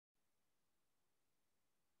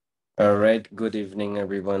All right. Good evening,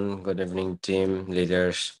 everyone. Good evening, team,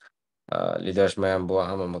 leaders. Leaders, ma'am, bo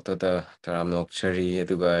aham makta taram nokchari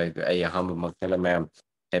aduga ay aham maktala ma'am.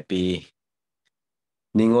 Happy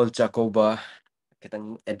Ningol Chakoba.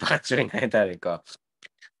 Kitang adventuring hay tari ko.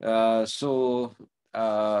 So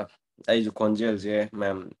ay konjel je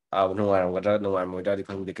ma'am nungaram kada nungaram mo dadi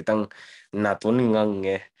kang di kitang naton ngang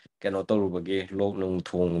kano to rubagi lok nung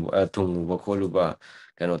thung ba kholuba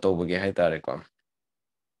kano to bagi hay tari ko.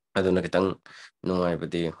 Aduna kitang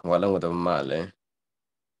nungaibadi walang wadam male.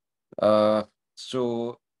 So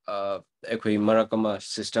ꯑꯩꯈꯣꯏ ꯃꯔꯛ ꯑꯃ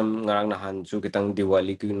system ꯉꯔꯥꯡ ꯅꯍꯥꯟꯁꯨ ꯈꯤꯇꯪ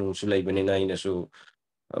ꯗꯤꯋꯥꯂꯤꯒꯤ ꯅꯨꯡꯁꯨ ꯂꯩꯕꯅꯤꯅ ꯑꯩꯅꯁꯨ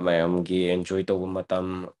ꯃꯌꯥꯝꯒꯤ ꯑꯦꯟꯖꯣꯏ ꯇꯧꯕ ꯃꯇꯝ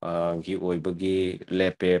ꯒꯤ ꯑꯣꯏꯕꯒꯤ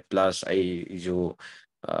ꯂꯦꯞꯄꯦ ꯄ꯭ꯂꯁ ꯑꯩꯁꯨ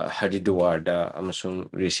ꯍꯔꯤꯗꯨꯋꯥꯔꯗ ꯑꯃꯁꯨꯡ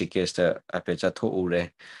ꯔꯤꯁꯤꯀꯦꯁꯇ ꯍꯥꯏꯐꯦꯠ ꯆꯠꯊꯣꯛꯎꯔꯦ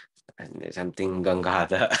ꯁꯝꯊꯤꯡ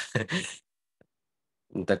ꯒꯪꯒꯥꯗ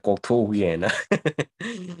ꯑꯝꯇ ꯀꯣꯛꯊꯣꯛꯎꯒꯦꯅ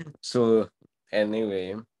So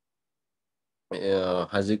anyway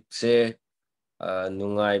ꯍꯧꯖꯤꯛꯁꯦ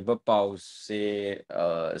ꯅꯨꯡꯉꯥꯏꯕ ꯄꯥꯎꯁꯦ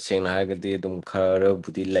ꯁꯦꯡꯅ ꯍꯥꯏꯔꯒꯗꯤ ꯑꯗꯨꯝ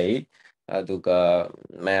ꯈꯔꯕꯨꯗꯤ ꯂꯩ ꯑꯗꯨꯒ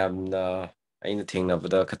ꯃꯌꯥꯝꯅ ꯑꯩꯅ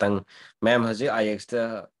ꯊꯦꯡꯅꯕꯗ ꯈꯤꯇꯪ ꯃꯌꯥꯝ ꯍꯧꯖꯤꯛ IXꯇ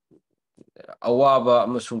ꯑꯋꯥꯕ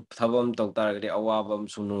ꯑꯃꯁꯨꯡ ꯊꯕꯛ ꯑꯃ ꯇꯧ ꯇꯥꯔꯒꯗꯤ ꯑꯋꯥꯕ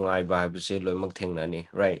ꯑꯃꯁꯨꯡ ꯅꯨꯡꯉꯥꯏꯕ ꯍꯥꯏꯕꯁꯦ ꯂꯣꯏꯅꯃꯛ ꯊꯦꯡꯅꯅꯤ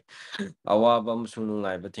ꯔꯥꯏꯠ ꯑꯋꯥꯕ ꯑꯃꯁꯨꯡ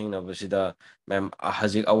ꯅꯨꯡꯉꯥꯏꯕ ꯊꯦꯡꯅꯕꯁꯤꯗ ꯃꯌꯥꯝ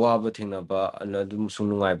ꯍꯧꯖꯤꯛ ꯑꯋꯥꯕ ꯊꯦꯡꯅꯕ ꯑꯗꯨꯝꯁꯨꯡ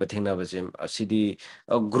ꯅꯨꯡꯉꯥꯏꯕ ꯊꯦꯡꯅꯕꯁꯦ ꯑꯁꯤꯗꯤ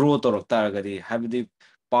ꯒ꯭ꯔꯣ ꯇꯧꯔꯛ ꯇꯥꯔꯒꯗꯤ ꯍꯥꯏꯕꯗꯤ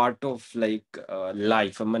ꯄꯥꯔꯠ ꯑꯣꯐ ꯂꯥꯏꯛ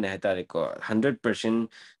ꯂꯥꯏꯐ ꯑꯃꯅꯦ ꯍꯥꯏꯇꯥꯔꯦꯀꯣ 100%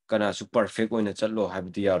 ꯀꯅꯥꯁꯨ ꯄꯔꯐꯦꯛ ꯑꯣꯏꯅ ꯆꯠꯂꯣ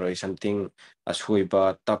ꯍꯥꯏꯕꯗꯤ ꯌꯥꯔꯣꯏ ꯁꯝꯊꯤꯡ ꯑꯁꯣꯏꯕ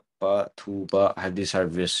ꯇꯞꯄ ꯊꯨꯕ ꯍꯥꯏꯕꯗꯤ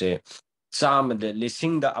ꯁꯥꯔꯚꯤꯁꯁꯦ ꯆꯥꯝꯃꯗ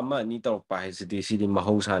ꯂꯤꯁꯤꯡꯗ ꯑꯃ ꯑꯅꯤ ꯇꯧꯔꯛꯄ ꯍꯥꯏꯁꯤꯗꯤ ꯁꯤꯗꯤ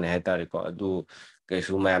ꯃꯍꯧꯁꯥꯅꯦ ꯍꯥꯏꯇꯥꯔꯦꯀꯣ ꯑꯗꯨ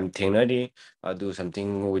ꯀꯩꯁꯨ ꯃꯌꯥꯝ ꯊꯦꯡꯅꯔꯤ ꯑꯗꯨ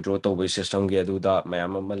ꯁꯝꯊꯤꯡ ꯋꯤꯗ꯭ꯔꯣ ꯇꯧꯕꯒꯤ ꯁꯤꯁꯇꯝꯒꯤ ꯑꯗꯨꯗ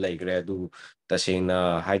ꯃꯌꯥꯝ ꯑꯃ ꯂꯩꯈ꯭ꯔꯦ ꯑꯗꯨ ꯇꯁꯦꯡꯅ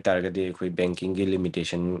ꯍꯥꯏꯇꯥꯔꯒꯗꯤ ꯑꯩꯈꯣꯏ ꯕꯦꯡꯀꯤꯡꯒꯤ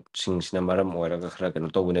ꯂꯤꯃꯤꯇꯦꯁꯟꯁꯤꯡꯁꯤꯅ ꯃꯔꯝ ꯑꯣꯏꯔꯒ ꯈꯔ ꯀꯩꯅꯣ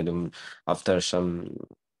ꯇꯧꯕꯅꯦ ꯑꯗꯨꯝ ꯑꯥꯐꯇꯔ ꯁꯝ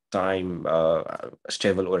ꯇꯥꯏꯝ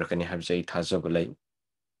ꯁ꯭ꯇꯦꯕꯜ ꯑꯣꯏꯔꯛꯀꯅꯤ ꯍꯥꯏꯕꯁꯦ ꯑꯩ ꯊꯥꯖꯕ ꯂꯩ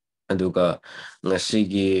ꯑꯗꯨꯒ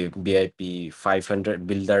ꯉꯁꯤꯒꯤ VIP 500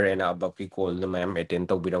 ꯕꯤꯜꯗꯔ ꯑꯦꯟ ꯑꯕꯞꯀꯤ ꯀꯣꯜꯗ ꯃꯌꯥꯝ ꯑꯦꯇꯦꯟ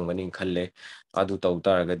ꯇꯧꯕꯤꯔꯝꯒꯅꯤ ꯈꯜꯂꯦ ꯑꯗꯨ ꯇꯧ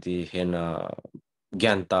ꯇꯥꯔꯒꯗꯤ ꯍꯦꯟꯅ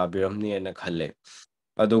ꯒ꯭ꯌꯥꯟ ꯇꯥꯕꯤꯔꯝꯅꯤꯅ ꯈꯜꯂꯦ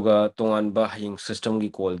ꯑꯗꯨꯒ ꯇꯣꯉꯥꯟꯕ ꯍꯌꯦꯡ ꯁꯤꯁꯇꯝꯒꯤ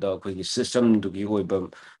ꯀꯣꯜꯗ ꯑꯩꯈꯣꯏꯒꯤ ꯁꯤꯁꯇꯝꯗꯨꯒꯤ ꯑꯣꯏꯕ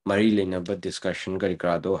ꯃꯔꯤ ꯂꯩꯅꯕ ꯗꯤꯁꯀꯁꯟ ꯀꯔꯤ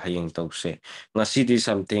ꯀꯔꯥꯗꯣ ꯍꯌꯦꯡ ꯇꯧꯁꯦ ꯉꯁꯤꯗꯤ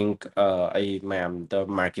ꯁꯝꯊꯤꯡ ꯑꯩ ꯃꯌꯥꯝꯗ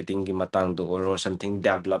ꯃꯥꯔꯀꯦꯇꯤꯡꯒꯤ ꯃꯇꯥꯡꯗ ꯑꯣꯏꯔꯣ ꯁꯝꯊꯤꯡ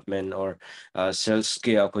ꯗꯦꯕꯂꯞꯃꯦꯟ ꯑꯣꯔ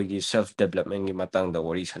ꯁꯦꯜꯁꯀꯤ ꯑꯩꯈꯣꯏꯒꯤ ꯁꯦꯜꯐ ꯗꯦꯕꯂꯞꯃꯦꯟꯒꯤ ꯃꯇꯥꯡꯗ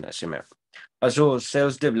ꯋꯥꯔꯤ ꯁꯥꯟꯅꯁꯤ ꯃꯌꯥꯝ ꯑꯁꯣ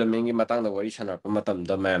ꯁꯦꯜꯁ ꯗꯦꯕꯂꯞꯃꯦꯟꯒꯤ ꯃꯇꯥꯡꯗ ꯋꯥꯔꯤ ꯁꯥꯟꯅꯔꯛꯄ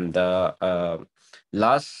ꯃꯇꯝꯗ ꯃꯌꯥꯝꯗ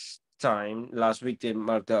ꯂꯥꯁ ꯋꯤꯛꯇꯤ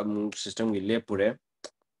ꯃꯔꯛꯇ ꯑꯃꯨꯛ ꯁꯤꯁꯇꯝꯒꯤ ꯂꯦꯞꯄꯨꯔꯦ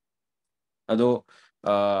ꯑꯗꯣ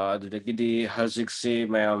ꯑꯗꯨꯗꯒꯤꯗꯤ ꯍꯧꯖꯤꯛꯁꯤ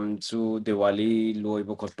ꯃꯌꯥꯝꯁꯨ ꯗꯤꯋꯥꯂꯤ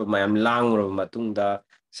ꯂꯣꯏꯕ ꯈꯣꯠꯄ ꯃꯌꯥꯝ ꯂꯥꯡꯉꯨꯔꯕ ꯃꯇꯨꯡꯗ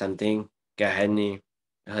ꯁꯝꯊꯤꯡ ꯀꯩ ꯍꯥꯏꯅꯤ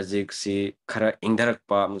ꯍꯧꯖꯤꯛꯁꯤ ꯈꯔ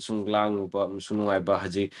ꯏꯪꯊꯔꯛꯄ ꯑꯃꯁꯨꯡ ꯂꯥꯡꯉꯨꯕ ꯑꯃꯁꯨꯡ ꯅꯨꯡꯉꯥꯏꯕ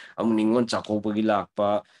ꯍꯧꯖꯤꯛ ꯑꯃꯨꯛ ꯅꯤꯉꯣꯜ ꯆꯥꯛꯀꯧꯕꯒꯤ ꯂꯥꯛꯄ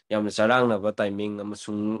ꯌꯥꯝꯅ ꯆꯔꯥꯡꯅꯕ ꯇꯥꯏꯃꯤꯡ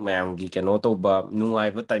ꯑꯃꯁꯨꯡ ꯃꯌꯥꯝꯒꯤ ꯀꯩꯅꯣ ꯇꯧꯕ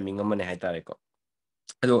ꯅꯨꯡꯉꯥꯏꯕ ꯇꯥꯏꯃꯤꯡ ꯑꯃꯅꯦ ꯍꯥꯏꯇꯥꯔꯦꯀꯣ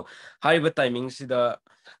ꯑꯗꯣ ꯍꯥꯏꯔꯤꯕ ꯇꯥꯏꯃꯤꯡꯁꯤꯗ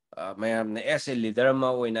ꯃꯌꯥꯝꯅ ꯑꯦꯁ ꯑꯦ ꯂꯤꯗꯔ ꯑꯃ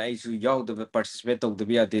ꯑꯣꯏꯅ ꯑꯩꯁꯨ ꯌꯥꯎꯗꯕ ꯄꯥꯔꯇꯤꯁꯤꯄꯦꯠ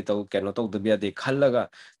ꯇꯧꯗꯕ ꯌꯥꯗꯦ ꯀꯩꯅꯣ ꯇꯧꯗꯕ ꯌꯥꯗꯦ ꯈꯜꯂꯒ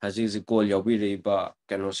ꯍꯧꯖꯤꯛ ꯍꯧꯖꯤꯛ ꯀꯣꯜ ꯌꯥꯎꯕꯤꯔꯛꯏꯕ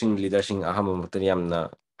ꯀꯩꯅꯣꯁꯤꯡ ꯂꯤꯗꯔꯁꯤꯡ ꯑꯍꯥꯟꯕ ꯃꯛꯇꯗ ꯌꯥꯝꯅ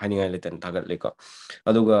ꯍꯥꯏꯅꯤꯡꯉꯥꯏ ꯂꯩꯇꯅ ꯊꯥꯒꯠꯂꯤꯀꯣ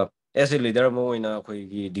ꯑꯗꯨꯒ ꯑꯦꯁ ꯑꯦ ꯂꯤꯗꯔ ꯑꯃ ꯑꯣꯏꯅ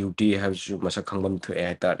ꯑꯩꯈꯣꯏꯒꯤ ꯗ꯭ꯌꯨꯇꯤ ꯍꯥꯏꯕꯁꯤꯁꯨ ꯃꯁꯛ ꯈꯪꯐꯝ ꯊꯣꯛꯑꯦ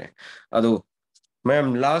ꯍꯥꯏꯇꯥꯔꯦ ꯑꯗꯣ ꯃꯌꯥꯝ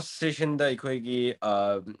ꯂꯥꯁ ꯁꯦꯁꯟꯗ ꯑꯩꯈꯣꯏꯒꯤ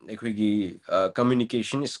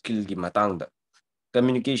ꯀꯝꯃꯨꯅꯤꯀꯦꯁꯟ ꯁ꯭ꯀꯤꯜꯒꯤ ꯃꯇꯥꯡꯗ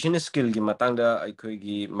ꯀꯝꯃꯨꯅꯤꯀꯦꯁꯟ ꯁ꯭ꯀꯤꯜꯒꯤ ꯃꯇꯥꯡꯗ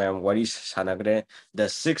ꯑꯩꯈꯣꯏꯒꯤ ꯃꯌꯥꯝ ꯋꯥꯔꯤ ꯁꯥꯟꯅꯈ꯭ꯔꯦ ꯗ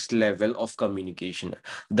six level of communication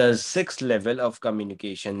the six level of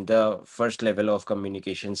communication the ꯐꯥꯔꯁט level of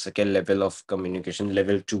communication second level of communication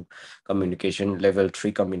level 2 communication level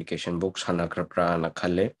 3 communication book ꯁꯥꯟꯅꯈ꯭ꯔꯕ꯭ꯔꯥꯅ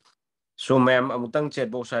ꯈꯜꯂꯦ ꯁꯣ ꯃꯌꯥꯝ ꯑꯃꯨꯛꯇꯪ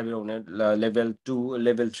ꯆꯦꯠꯕꯣꯛꯁ ꯍꯥꯏꯕꯤꯔꯛꯎꯅꯦ ꯂꯦꯚꯦꯜ 2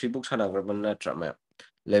 ꯂꯦꯚꯦꯜ 3 ꯕꯨꯛ ꯁꯥꯟꯅꯈ꯭ꯔꯕ ꯅꯠꯇ꯭ꯔꯥ ꯃꯌꯥꯝ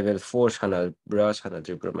ꯂꯦꯚꯦꯜ 4 ꯁꯥꯟꯅꯕ꯭ꯔꯥ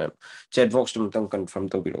ꯁꯥꯟꯅꯗ꯭ꯔꯤꯕ꯭ꯔꯥ ꯃꯌꯥꯝ ꯆꯦꯠꯕꯣꯛꯁꯇꯨ ꯑꯃꯨꯛꯇꯪ ꯀꯟꯐꯥꯔꯝ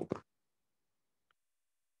ꯇꯧꯕꯤꯔꯛꯎ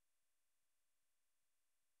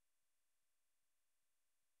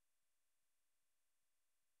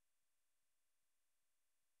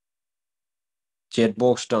ꯆꯦꯠ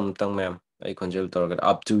ꯕꯣꯛꯁꯇ ꯑꯃꯨꯛꯇꯪ ꯃꯌꯥꯝ ꯑꯩ ꯈꯣꯟꯖꯦꯜ ꯇꯧꯔꯒ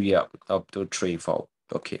ꯑꯞ ꯇꯨ 3 ꯐꯥꯎ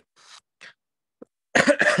ꯑꯣꯀꯦ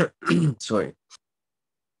ꯁꯣꯔꯤ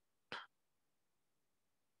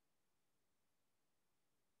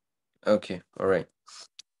ꯑꯣꯀꯦ alright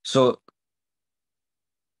so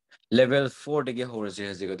ꯂꯦꯚꯦꯜ 4ꯗꯒꯤ ꯍꯧꯔꯁꯦ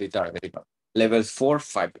ꯍꯧꯖꯤꯛ ꯑꯗꯨ ꯑꯣꯏꯇꯥꯔꯒꯗꯤ ꯂꯦꯚꯦꯜ 4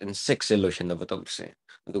 5 and 6ꯁꯦ ꯂꯣꯏꯁꯤꯟꯅꯕ ꯇꯧꯁꯦ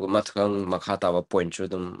ꯑꯗꯨꯒ ꯃꯈꯥ ꯇꯥꯕ ꯄꯣꯏꯟꯠꯁꯨ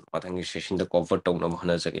ꯑꯗꯨꯝ ꯃꯊꯪꯒꯤ ꯁꯦꯁꯟꯗ ꯀꯣꯚꯔ ꯇꯧꯅꯕ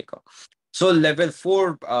ꯍꯣꯠꯅꯖꯒꯦꯀꯣ ꯁꯣ ꯂꯦꯚꯦꯜ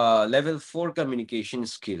 4 ꯀꯝꯃꯨꯅꯤꯀꯦꯁꯟ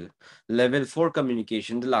ꯁ꯭ꯀꯤꯜ ꯂꯦꯚꯦꯜ 4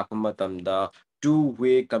 ꯀꯝꯃꯨꯅꯤꯀꯦꯁꯟꯗ ꯂꯥꯛꯄ ꯃꯇꯝꯗ ꯇꯨ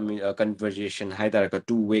ꯋꯦ ꯀꯟꯚꯔꯖꯦꯁꯟ ꯍꯥꯏꯇꯥꯔꯦꯀꯣ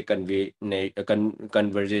ꯇꯨ ꯋꯦ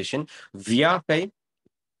ꯀꯟꯚꯔꯖꯦꯁꯟ ꯚꯤꯌꯥ ꯀꯩ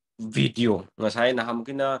ꯚꯤꯗꯤꯑꯣ ꯉꯁꯥꯏ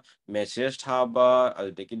ꯅꯍꯥꯟꯃꯨꯛꯀꯤꯅ ꯃꯦꯁꯦꯖ ꯊꯥꯕ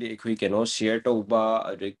ꯑꯗꯨꯗꯒꯤꯗꯤ ꯑꯩꯈꯣꯏ ꯀꯩꯅꯣ ꯁꯤꯌꯔ ꯇꯧꯕ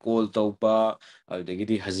ꯑꯗꯨꯗꯒꯤ ꯀꯣꯜ ꯇꯧꯕ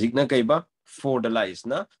ꯑꯗꯨꯗꯒꯤꯗꯤ ꯍꯧꯖꯤꯛꯅ ꯀꯩꯕ 4ꯗ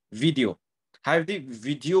ꯂꯥꯛꯏꯁꯤꯅ video Happy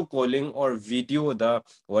video calling or video the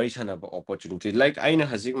wari sanaba opportunity. Like aina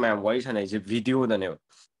hazik ma'am wari sana is a video the ne.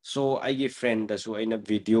 So I give friend so in a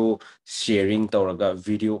video sharing toraga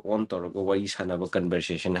video on toraga wari sanaba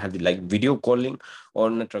conversation have like video calling or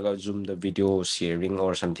natraga zoom the video sharing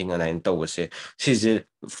or something and I say this is a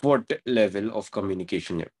fourth level of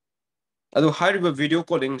communication. Ado hariba video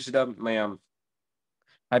calling sida mayam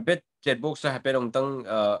happy chat box happy tang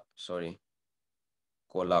sorry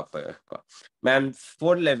call up ma'am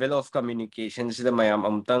four level of communication sida mayam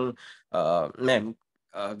amtang ma'am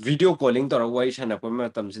video calling tora wari sana pa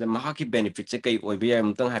matam sida mahaki benefit se kai oibi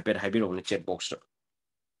amtang happy habiro ne chat box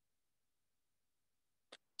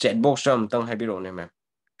amtang habiro ne ma'am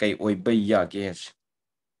kai oibi ya ke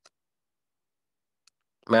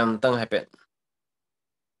ma'am tang happy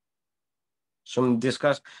some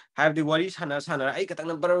discuss have the worries sana ay katang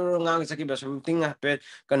number ngang sa kiba something happen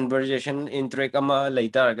conversation interact ama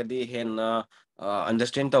later gadi hen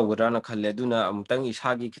understand ta wala na khalle duna amtang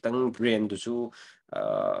isagi kitang brain du su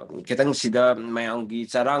kitang sida mayang gi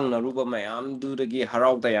charang na ruba mayam du dagi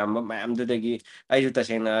harau ta yam mayam du dagi ay ju ta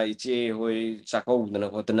sena ichi hoi chakau dana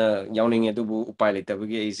kotana yawning edu bu upai later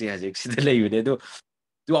bagi ai si hajik sida lay yune du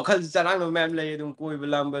wakal sarang no ma'am lay dum koi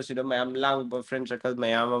bilamba sida ma'am lang ba friend circle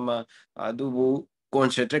mayam ama adubu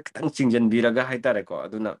concentrate kitang chingjan biraga haitare ko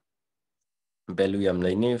aduna value yam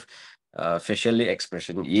layni facially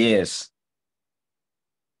expression yes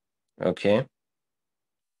okay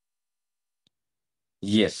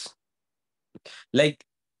yes like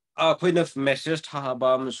ꯑꯩꯈꯣꯏꯅ message ꯊꯥꯕ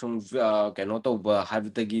ꯑꯃꯁꯨꯡ ꯀꯩꯅꯣ ꯇꯧꯕ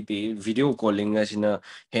ꯍꯥꯏꯕꯗꯒꯤꯗꯤ video calling ꯑꯁꯤꯅ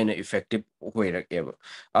ꯍꯦꯟꯅ effective ꯑꯣꯏꯔꯛꯑꯦꯕ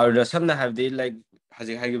ꯑꯗꯨꯗ ꯁꯝꯅ ꯍꯥꯏꯕꯗꯤ ꯂꯥꯏꯛ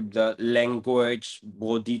ꯍꯧꯖꯤꯛ ꯍꯥꯏꯈꯤꯕꯗ ꯂꯦꯡꯒ꯭ꯋꯦꯖ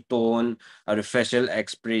ꯕꯣꯗꯤ ꯇꯣꯟ ꯑꯗꯨ ꯐꯦꯁꯤꯌꯦꯜ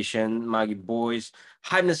ꯑꯦꯛꯁꯄ꯭ꯔꯦꯁꯟ ꯃꯥꯒꯤ ꯚꯣꯏꯁ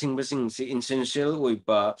ꯍꯥꯏꯕꯅꯆꯤꯡꯕꯁꯤꯡꯁꯤ ꯏꯟꯁꯦꯟꯁꯤꯌꯦꯜ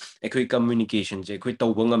ꯑꯣꯏꯕ ꯑꯩꯈꯣꯏ ꯀꯝꯃ꯭ꯌꯨꯅꯤꯀꯦꯁꯟꯁꯦ ꯑꯩꯈꯣꯏ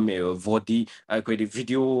ꯇꯧꯕ ꯉꯝꯃꯦꯕ ꯕꯣꯗꯤ ꯑꯩꯈꯣꯏꯗꯤ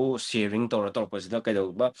ꯚꯤꯗꯤꯑꯣ ꯁꯦꯌꯔꯤꯡ ꯇꯧꯔꯛꯄꯁꯤꯗ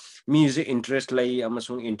ꯀꯩꯗꯧꯕ ꯃꯤꯁꯦ ꯏꯟꯇꯔꯦꯁ ꯂꯩ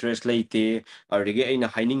ꯑꯃꯁꯨꯡ ꯏꯟꯇꯔꯦꯁ ꯂꯩꯇꯦ ꯑꯗꯨꯗꯒꯤ ꯑꯩꯅ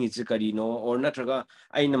ꯍꯥꯏꯅꯤꯡꯉꯤꯁꯤ ꯀꯔꯤꯅꯣ ꯑꯣꯔ ꯅꯠꯇ꯭ꯔꯒ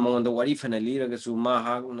ꯑꯩꯅ ꯃꯉꯣꯟꯗ ꯋꯥꯔꯤ ꯐꯅ ꯂꯤꯔꯒꯁꯨ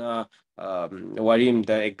ꯃꯍꯥꯛꯅ ꯋꯥꯔꯤ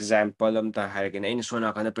ꯑꯃꯗ ꯑꯦꯛꯖꯥꯝꯄꯜ ꯑꯝꯇ ꯍꯥꯏꯔꯒꯅ ꯑꯩꯅ ꯁꯣꯝ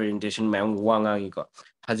ꯅꯥꯀꯟꯗ ꯄ꯭ꯔꯖꯦꯟꯇꯦꯁꯟ ꯃꯌꯥꯝ ꯋꯥ ꯉꯥꯡꯉꯤꯀꯣ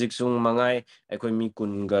ꯍꯧꯖꯤꯛꯁꯨ ꯃꯉꯥꯏ ꯑꯩꯈꯣꯏ ꯃꯤ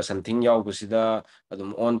ꯀꯨꯟꯒ ꯁꯝꯊꯤꯡ ꯌꯥꯎꯕꯁꯤꯗ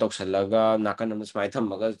ꯑꯗꯨꯝ ꯑꯣꯟ ꯇꯧꯁꯜꯂꯒ ꯅꯥꯀꯟ ꯑꯃꯗ ꯁꯨꯃꯥꯏꯅ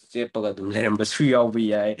ꯊꯝꯃꯒ ꯆꯦꯞꯄꯒ ꯑꯗꯨꯝ ꯂꯩꯔꯝꯕꯁꯨ ꯌꯥꯎꯕ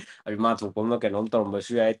ꯌꯥꯏ ꯑꯗꯨ ꯃꯥ ꯊꯣꯛꯄ ꯑꯃ ꯀꯩꯅꯣꯝ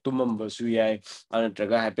ꯇꯧꯔꯝꯕꯁꯨ ꯌꯥꯏ ꯇꯨꯝꯃꯝꯕꯁꯨ ꯌꯥꯏ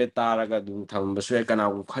ꯅꯠꯇ꯭ꯔꯒ ꯍꯥꯏꯐꯦꯠ ꯇꯥꯔꯒ ꯑꯗꯨꯝ ꯊꯝꯕꯁꯨ ꯌꯥꯏ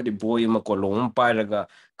ꯀꯅꯥꯒꯨꯝꯕ ꯈꯔꯗꯤ ꯕꯣꯏ ꯑꯃ ꯀꯣꯂꯣꯝ ꯑꯃ ꯄꯥꯏꯔꯒ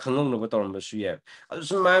ꯈꯪꯍꯧꯅꯕ ꯇꯧꯔꯝꯕꯁꯨ ꯌꯥꯏ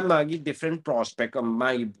ꯑꯗꯨꯁꯨ ꯃꯥꯒꯤ ꯗꯤꯐ꯭ꯔꯦꯟ ꯄ꯭ꯔꯣꯁꯄꯦꯛ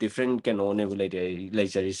ꯃꯥꯒꯤ ꯗꯤꯐ꯭ꯔꯦꯟ ꯀꯩꯅꯣꯅꯦꯕ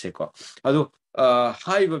ꯂꯩꯖꯔꯤꯁꯦꯀꯣ ꯑꯗꯣ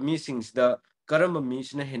ꯍꯥꯏꯔꯤꯕ ꯃꯤꯁꯤꯡꯁꯤꯗ ꯀꯔꯝꯕ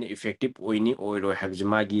ꯃꯤꯁꯤꯅ ꯍꯦꯟꯅ ꯏꯐꯦꯛꯇꯤꯞ ꯑꯣꯏꯅꯤ ꯑꯣꯏꯔꯣꯏ ꯍꯥꯏꯕꯁꯤ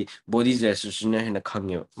ꯃꯥꯒꯤ ꯕꯣꯗꯤ ꯖꯦꯁꯇꯔꯁꯤꯅ ꯍꯦꯟꯅ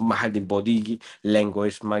ꯈꯪꯉꯦꯕ ꯍꯥꯏꯕꯗꯤ ꯕꯣꯗꯤꯒꯤ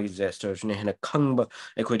ꯂꯦꯡꯒ꯭ꯋꯦꯖ ꯃꯥꯒꯤ ꯖꯦꯁꯇꯔꯁꯤꯅ ꯍꯦꯟꯅ ꯈꯪꯕ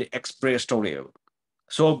ꯑꯩꯈꯣꯏꯗ ꯑꯦꯛꯁꯄ꯭ꯔꯦꯁ ꯇꯧꯔꯛꯑꯦꯕ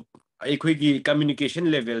ꯁꯣ ꯑꯩꯈꯣꯏꯒꯤ ꯀꯝꯃ꯭ꯌꯨꯅꯤꯀꯦꯁꯟ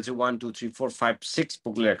ꯂꯦꯚꯦꯜꯁꯦ 1 2 3 4 5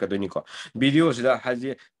 6 ꯂꯩꯔꯛꯀꯗꯣꯏꯅꯤꯀꯣ ꯚꯤꯗꯤꯑꯣꯁꯤꯗ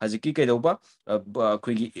ꯍꯧꯖꯤꯛꯀꯤ ꯀꯩꯗꯧꯕ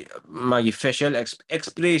ꯑꯩꯈꯣꯏꯒꯤ ꯃꯥꯒꯤ ꯐꯦꯁꯤꯌꯦꯜ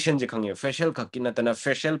ꯑꯦꯛꯁꯄ꯭ꯔꯦꯁꯟꯁꯦ ꯈꯪꯉꯦꯕ ꯐꯦꯁꯤꯌꯦꯜ ꯈꯛꯀꯤ ꯅꯠꯇꯅ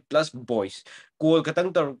ꯐꯦꯁꯤꯌꯦꯜ ꯄ꯭ꯂꯁ ꯚꯣꯏꯁ ꯀꯣꯜ ꯈꯛꯇꯪ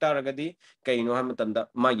ꯇꯧꯔꯛ ꯇꯥꯔꯒꯗꯤ ꯀꯩꯅꯣ ꯍꯥꯏꯕ ꯃꯇꯝꯗ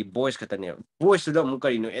ꯃꯥꯒꯤ ꯚꯣꯏꯁ ꯈꯛꯇꯅꯦꯕ ꯚꯣꯏꯁꯇꯨꯗ ꯑꯃꯨꯛ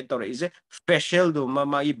ꯀꯔꯤꯅꯣ ꯑꯦꯗ ꯇꯧꯔꯛꯏꯁꯦ ꯐꯦꯁꯤꯌꯦꯜꯗꯨꯃ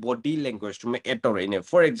ꯃꯥꯒꯤ ꯕꯣꯗꯤ ꯂꯦꯡꯒ꯭ꯋꯦꯖꯇꯨꯃ ꯑꯦꯗ ꯇꯧꯔꯛꯏꯅꯦ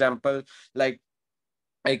ꯐꯣꯔ ꯑꯦꯛꯖꯥꯝꯄꯜ ꯂꯥꯏꯛ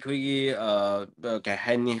ꯑꯩꯈꯣꯏꯒꯤ ꯀꯩ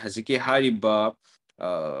ꯍꯥꯏꯅꯤ ꯍꯧꯖꯤꯛꯀꯤ ꯍꯥꯏꯔꯤꯕ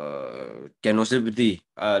ꯀꯩꯅꯣꯁꯤꯕꯨꯗꯤ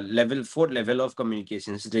ꯂꯦꯚꯦꯜ ꯐꯣꯔth ꯂꯦꯚꯦꯜ ꯑꯣꯐ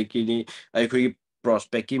ꯀꯝꯃ꯭ꯌꯨꯅꯤꯀꯦꯁꯟꯁꯤꯗꯒꯤꯗꯤ ꯑꯩꯈꯣꯏꯒꯤ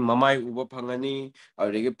ꯄ꯭ꯔꯣꯁꯄꯦꯛꯀꯤ ꯃꯃꯥꯏ ꯎꯕ ꯐꯪꯉꯅꯤ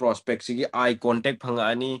ꯑꯗꯨꯗꯒꯤ ꯄ꯭ꯔꯣꯁꯄꯦꯛꯁꯤꯒꯤ ꯑꯥꯏ ꯀꯣꯟꯇꯦꯛ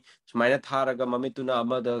ꯐꯪꯉꯛꯑꯅꯤ ꯁꯨꯃꯥꯏꯅ ꯊꯥꯔꯒ ꯃꯃꯤꯠꯇꯨꯅ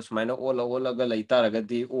ꯑꯃꯗ ꯁꯨꯃꯥꯏꯅ ꯑꯣꯜꯂ ꯑꯣꯜꯂꯒ ꯂꯩ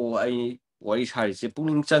ꯇꯥꯔꯒꯗꯤ ꯑꯣ ꯑꯩ ꯋꯥꯔꯤ ꯁꯥꯔꯤꯁꯦ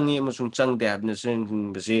ꯄꯨꯛꯅꯤꯡ ꯆꯪꯉꯤ ꯑꯃꯁꯨꯡ ꯆꯪꯗꯦ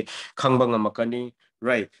ꯍꯥꯏꯕꯅꯆꯤꯡꯕꯁꯤ ꯈꯪꯕ ꯉꯝꯃꯛꯀꯅꯤ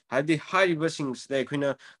ꯔꯥꯏꯠ ꯍꯥꯏꯕꯗꯤ ꯍꯥꯏꯔꯤꯕꯁꯤꯡꯁꯤꯗ ꯑꯩꯈꯣꯏꯅ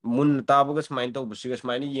ꯃꯨꯟꯅ ꯇꯥꯕꯒ ꯁꯨꯃꯥꯏꯅ ꯇꯧꯕꯁꯤꯒ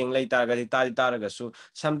ꯁꯨꯃꯥꯏꯅ ꯌꯦꯡ ꯂꯩ ꯇꯥꯔꯒꯗꯤ ꯇꯥꯗꯤ ꯇꯥꯔꯒꯁꯨ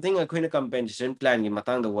ꯁꯝꯊꯤꯡ ꯑꯩꯈꯣꯏꯅ ꯀꯝꯄꯦꯟꯁꯦꯁꯟ ꯄ꯭ꯂꯥꯟꯒꯤ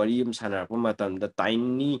ꯃꯇꯥꯡꯗ ꯋꯥꯔꯤ ꯑꯃ ꯁꯥꯟꯅꯔꯛꯄ ꯃꯇꯝꯗ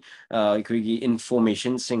ꯇꯥꯏꯅꯤ ꯑꯩꯈꯣꯏꯒꯤ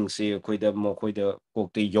ꯏꯟꯐꯣꯔꯃꯦꯁꯟꯁꯤꯡꯁꯦ ꯑꯩꯈꯣꯏꯗ ꯃꯈꯣꯏꯗ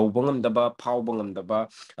ꯀꯣꯛꯇ ꯌꯧꯕ ꯉꯝꯗꯕ ꯐꯥꯎꯕ ꯉꯝꯗꯕ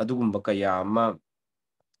ꯑꯗꯨꯒꯨꯝꯕ ꯀꯌꯥ ꯑꯃ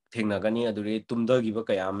ꯊꯦꯡꯅꯒꯅꯤ ꯑꯗꯨꯗꯒꯤ ꯇꯨꯝꯊꯈꯤꯕ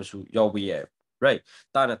ꯀꯌꯥ ꯑꯃꯁꯨ ꯌꯥꯎꯕ ꯌꯥꯏ ꯔꯥꯏꯠ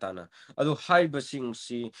ꯇꯥꯅ ꯇꯥꯅ ꯑꯗꯨ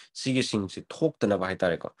ꯍꯥꯏꯔꯤꯕꯁꯤꯡꯁꯤ ꯁꯤꯒꯤꯁꯤꯡꯁꯤ ꯊꯣꯛꯇꯅꯕ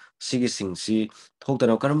ꯍꯥꯏꯇꯥꯔꯦꯀꯣ ꯁꯤꯒꯤꯁꯤꯡꯁꯤ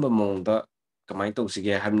ꯊꯣꯛꯇꯅꯕ ꯀꯔꯝꯕ ꯃꯑꯣꯡꯗ ꯀꯃꯥꯏꯅ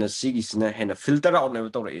ꯇꯧꯁꯤꯒꯦ ꯍꯥꯏꯕꯅ ꯁꯤꯒꯤꯁꯤꯅ ꯍꯦꯟꯅ ꯐꯤꯜꯇꯔ ꯑꯥꯎꯠꯅꯦꯕ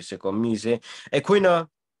ꯇꯧꯔꯛꯏꯁꯦꯀꯣ ꯃꯤꯁꯦ ꯑꯩꯈꯣꯏꯅ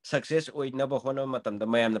ꯁꯛꯁꯦꯁ ꯑꯣꯏꯅꯕ ꯍꯣꯠꯅꯕ ꯃꯇꯝꯗ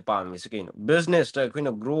ꯃꯌꯥꯝꯅ ꯄꯥꯝꯃꯤꯁꯦ ꯀꯩꯅꯣ ꯕꯤꯖꯤꯅꯦꯁꯇ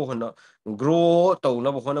ꯑꯩꯈꯣꯏꯅ ꯒ꯭ꯔꯣ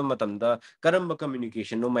ꯇꯧꯅꯕ ꯍꯣꯠꯅꯕ ꯃꯇꯝꯗ ꯀꯔꯝꯕ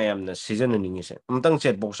ꯀꯝꯃ꯭ꯌꯨꯅꯤꯀꯦꯁꯟꯅꯣ ꯃꯌꯥꯝꯅ ꯁꯤꯖꯤꯟꯅꯅꯤꯡꯉꯤꯁꯦ ꯑꯃꯨꯛꯇꯪ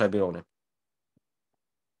ꯆꯦꯠ ꯕꯣꯛꯁ ꯍꯥꯏꯕꯤꯔꯛꯎꯅꯦ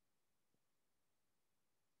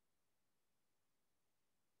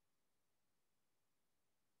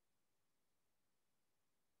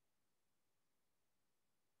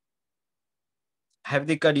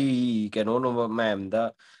ꯍꯥꯏꯕꯗꯤ ꯀꯔꯤ ꯀꯩꯅꯣꯅꯣꯕ ꯃꯌꯥꯝꯗ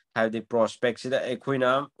ꯍꯥꯏꯕꯗꯤ ꯄ꯭ꯔꯣꯁꯄꯦꯛꯁꯤꯗ ꯑꯩꯈꯣꯏꯅ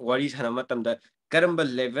ꯋꯥꯔꯤ ꯁꯥꯟꯅꯕ ꯃꯇꯝꯗ ꯀꯔꯝꯕ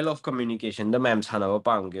ꯂꯦꯚꯦꯜ ꯑꯣꯐ ꯀꯝꯃ꯭ꯌꯨꯅꯤꯀꯦꯁꯟꯗ ꯃꯌꯥꯝ ꯁꯥꯟꯅꯕ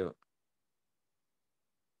ꯄꯥꯝꯒꯦꯕ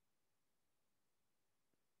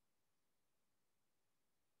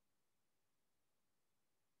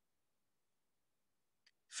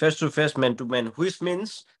face two face main two main ꯍꯨꯏꯁ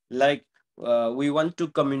means like we want to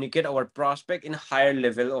communicate our prospect in higher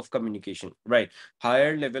level of communication, right?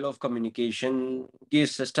 Higher level of communication ki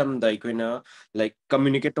system da aikoina like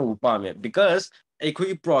communicate to pame because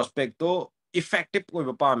aikoi prospect to effective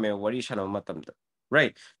oiba pame wari sana matamda,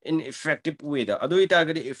 right? In effective way da adu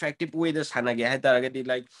itagadi effective way da sanage ha taragadi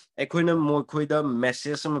like aikoina mo khoida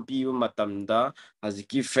message ama piba matamda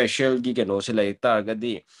haziki facial gi keno se lai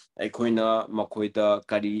taragadi aikoina makoida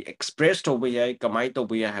kari express to yai kamai to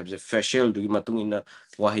yai have the facial du matung ina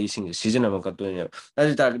wahi sing season ama ka to ne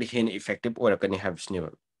adu taragadi hen effective orakani have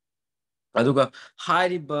sneva aduga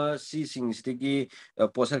hariba si singstigi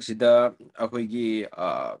posak sida akoigi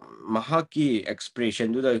mahaki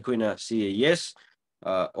expression du da koina si yes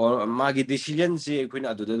or magi decision si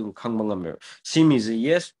koina adu da dum khangba ngam si mi is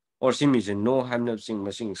yes or si mi is no hamna sing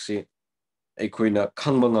masing si koina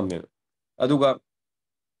khangba ngam aduga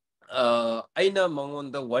aina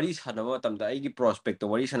mangonda wari sanama matamda aigi prospect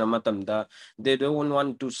wari sanama matamda they don't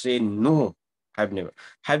want to say no have never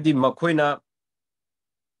have the makoina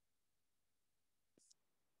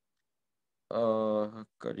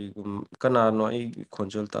karigum kanano ai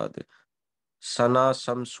khonjal tade sana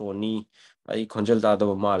sam soni ai khonjal tada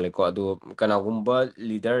male ko adu kanagumba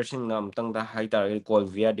leader sing nam tang da hai tar call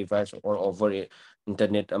via device or over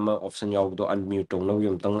internet ama option yawdo unmute to no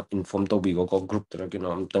yum tang inform to bi ko group tra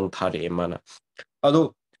kino am tang thare mana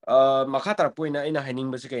adu makha tar poina ina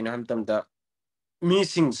haining basi kaina ham tam da mi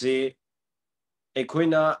sing se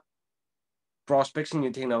ekoina prospecting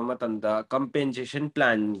you think matanda compensation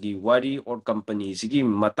plan gi wari or company sigi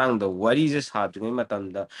matang da wari je sa tu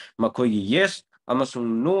matanda makoi gi yes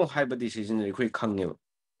amasung no haiba decision rekoi khangne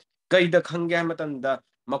kai da khangge matanda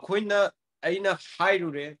makoina aina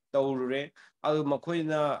hairure taurure adu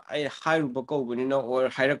makoina ai hairuba kobunina or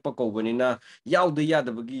hairakpa kobunina yauda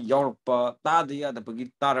yadabagi yaurpa tada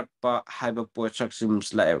yadabagi tarakpa haiba posak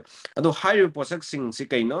sims lae adu hairu posak sing si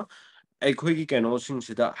kaino ꯑꯩꯈꯣꯏꯒꯤ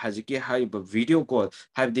ꯀꯩꯅꯣꯁꯤꯡꯁꯤꯗ ꯍꯧꯖꯤꯛꯀꯤ ꯍꯥꯏꯔꯤꯕ video call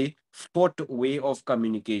ꯍꯥꯏꯕꯗꯤ fort way of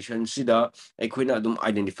ꯀꯝꯃ꯭ꯌꯨꯅꯤꯀꯦꯁꯟꯁꯤꯗ ꯑꯩꯈꯣꯏꯅ ꯑꯗꯨꯝ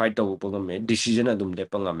identify ꯇꯧꯕ ꯉꯝꯃꯦ decision ꯑꯗꯨꯝ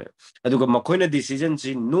ꯂꯦꯞꯄ ꯉꯝꯃꯦ ꯑꯗꯨꯒ ꯃꯈꯣꯏꯅ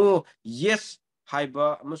ꯗꯤꯁꯤꯖꯟꯁꯤ ꯅꯣ ꯌꯦꯁ ꯍꯥꯏꯕ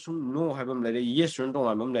ꯑꯃꯁꯨꯡ ꯅꯣ ꯍꯥꯏꯕ ꯑꯃ ꯂꯩꯔꯦ ꯌꯦꯁ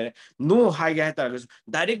ꯇꯣꯉꯥꯟꯕ ꯑꯃ ꯂꯩꯔꯦ ꯅꯣ ꯍꯥꯏꯒꯦ ꯍꯥꯏꯇꯥꯔꯒꯁꯨ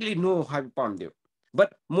ꯗꯥꯏꯔꯦꯛꯂꯤ ꯅꯣ ꯍꯥꯏꯕ ꯄꯥꯝꯗꯦꯕ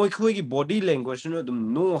ꯕꯠ ꯃꯈꯣꯏꯒꯤ ꯕꯣꯗꯤ ꯂꯦꯡꯒ꯭ꯋꯦꯖꯇꯨꯅ ꯑꯗꯨꯝ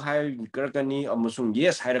ꯅꯣ ꯍꯥꯏꯔꯛꯀꯅꯤ ꯑꯃꯁꯨꯡ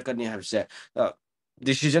ꯌꯦꯁ ꯍꯥꯏꯔꯛꯀꯅꯤ ꯍꯥꯏꯕꯁꯦ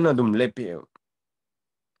ꯗꯤꯁꯤꯖꯟ ꯑꯗꯨꯝ ꯂꯦꯞꯄꯤꯑꯦꯕ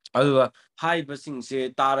ꯑꯗꯨꯒ ꯍꯥꯏꯕꯁꯤꯡꯁꯦ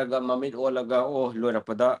ꯇꯥꯔꯒ ꯃꯃꯤꯠ ꯑꯣꯜꯂꯒ ꯑꯣ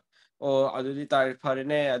ꯂꯣꯏꯔꯛꯄꯗ ꯑꯣ ꯑꯗꯨꯗꯤ ꯇꯥꯔꯦ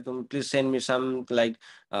ꯐꯔꯦꯅꯦ ꯑꯗꯨꯝ ꯄ꯭ꯂꯤꯖ ꯁꯦꯟ ꯃꯤ ꯁꯝ ꯂꯥꯏꯛ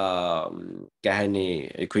ꯀꯩ ꯍꯥꯏꯅꯤ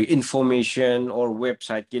ꯑꯩꯈꯣꯏ information or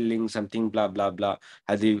ꯋꯦꯕꯁꯥꯏꯠꯀꯤ link something blah blah blah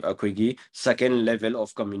ꯍꯥꯏꯗꯤ ꯑꯩꯈꯣꯏꯒꯤ ꯁꯦꯀꯦꯟ ꯂꯦꯚꯦꯜ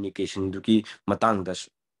ꯑꯣꯐ ꯀꯝꯃ꯭ꯌꯨꯅꯤꯀꯦꯁꯟꯗꯨꯒꯤ ꯃꯇꯥꯡꯗ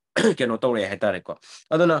ꯀꯩꯅꯣ ꯇꯧꯔꯛꯑꯦ ꯍꯥꯏꯇꯥꯔꯦꯀꯣ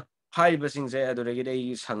ꯑꯗꯨꯅ ꯍꯥꯏꯔꯤꯕꯁꯤꯡꯁꯦ ꯑꯗꯨꯗꯒꯤꯗꯤ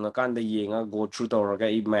ꯑꯩ ꯁꯪꯉꯀꯥꯟꯗ ꯌꯦꯡꯉ ꯒꯣ ꯊ꯭ꯔꯨ ꯇꯧꯔꯒ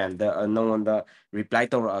ꯑꯩ ꯃꯌꯥꯝꯗ ꯅꯉꯣꯟꯗ ꯔꯤꯄ꯭ꯂꯥꯏ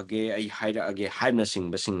ꯇꯧꯔꯛꯑꯒꯦ ꯑꯩ ꯍꯥꯏꯔꯛꯑꯒꯦ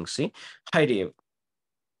ꯍꯥꯏꯕꯅꯆꯤꯡꯕꯁꯤꯡꯁꯤ ꯍꯥꯏꯔꯛꯑꯦꯕ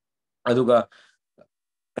ꯑꯗꯨꯒ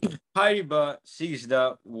ꯍꯥꯏꯔꯤꯕ ꯁꯤꯒꯤꯁꯤꯗ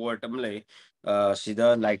ꯋꯥꯔꯗ ꯑꯃ ꯂꯩ ꯁꯤꯗ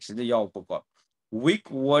ꯂꯥꯏꯛꯁꯤꯗ ꯌꯥꯎꯕꯀꯣ weak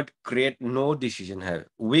word create no decision have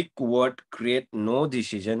weak word create no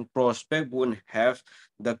decision prospect won't have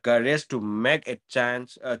the courage to make a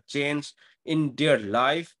change in their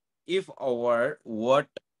life if our word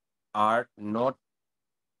are not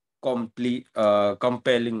complete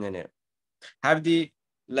compelling ane ꯍꯥꯏꯕꯗꯤ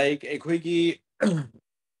like ꯑꯩꯈꯣꯏꯒꯤ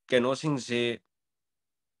ꯀꯩꯅꯣꯁꯤꯡꯁꯦ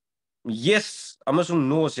yes ꯑꯃꯁꯨꯡ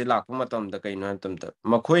ꯅꯣꯁꯦ ꯂꯥꯛꯄ ꯃꯇꯝꯗ ꯀꯩꯅꯣ ꯍꯥꯏꯕ ꯃꯇꯝꯗ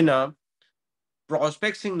ꯃꯈꯣꯏꯅ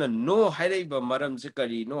ꯄ꯭ꯔꯣꯁꯄꯦꯛꯁꯤꯡꯅ ꯅꯣ ꯍꯥꯏꯔꯛꯏꯕ ꯃꯔꯝꯁꯦ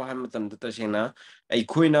ꯀꯔꯤꯅꯣ ꯍꯥꯏꯕ ꯃꯇꯝꯗ ꯇꯁꯦꯡꯅ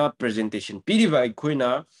ꯑꯩꯈꯣꯏꯅ ꯄ꯭ꯔꯖꯦꯟꯇꯦꯁꯟ ꯄꯤꯔꯤꯕ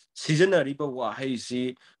ꯑꯩꯈꯣꯏꯅ ꯁꯤꯖꯤꯟꯅꯔꯤꯕ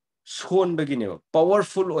ꯋꯥꯍꯩꯁꯤ ꯁꯣꯟꯕꯒꯤꯅꯦꯕ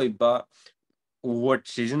ꯄꯋꯥꯔꯐꯨꯜ ꯑꯣꯏꯕ ꯋꯥꯔꯗ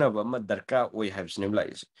ꯁꯤꯖꯤꯟꯅꯕ ꯑꯃ ꯗꯔꯀꯥꯔ ꯑꯣꯏ ꯍꯥꯏꯕꯁꯤꯅꯦꯕ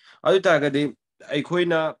ꯂꯥꯛꯏꯁꯦ ꯑꯗꯨ ꯇꯥꯔꯒꯗꯤ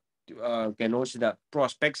ꯑꯩꯈꯣꯏꯅ ꯀꯩꯅꯣꯁꯤꯗ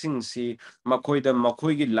ꯄ꯭ꯔꯣꯁꯄꯦꯛꯁꯤꯡꯁꯤ ꯃꯈꯣꯏꯗ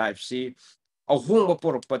ꯃꯈꯣꯏꯒꯤ ꯂꯥꯏꯐꯁꯤ ꯑꯍꯣꯡꯕ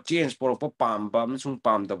ꯄꯣꯔꯛꯄ ꯆꯦꯟꯖ ꯄꯣꯔꯛꯄ ꯄꯥꯝꯕ ꯑꯃꯁꯨꯡ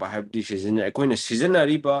ꯄꯥꯝꯗꯕ ꯍꯥꯏꯕꯗꯤ ꯁꯤꯖꯤꯟꯅꯩ ꯑꯩꯈꯣꯏꯅ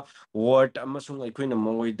ꯁꯤꯖꯤꯟꯅꯔꯤꯕ ꯋꯥꯔꯗ ꯑꯃꯁꯨꯡ ꯑꯩꯈꯣꯏꯅ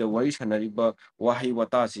ꯃꯉꯣꯏꯗ ꯋꯥꯔꯤ ꯁꯥꯟꯅꯔꯤꯕ ꯋꯥꯍꯩ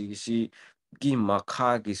ꯋꯥꯇꯥꯁꯤꯒꯤ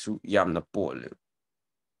ꯃꯈꯥꯒꯤꯁꯨ ꯌꯥꯝꯅ ꯄꯣꯜꯂꯦ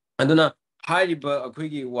ꯑꯗꯨꯅ ꯍꯥꯏꯔꯤꯕ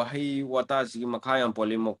ꯑꯩꯈꯣꯏꯒꯤ ꯋꯥꯍꯩ ꯋꯥꯇꯥꯁꯤꯒꯤ ꯃꯈꯥ ꯌꯥꯝ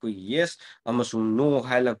ꯄꯣꯜꯂꯤ ꯃꯈꯣꯏꯒꯤ ꯌꯦꯁ ꯑꯃꯁꯨꯡ ꯅꯣ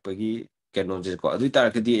ꯍꯥꯏꯔꯛꯄꯒꯤ ꯀꯩꯅꯣꯁꯦꯀꯣ ꯑꯗꯨ ꯑꯣꯏ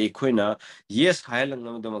ꯇꯥꯔꯒꯗꯤ ꯑꯩꯈꯣꯏꯅ ꯌꯦꯁ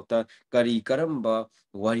ꯍꯥꯏꯍꯜꯂꯛꯅꯕꯒꯤꯗꯃꯛꯇ ꯀꯔꯤ ꯀꯔꯝꯕ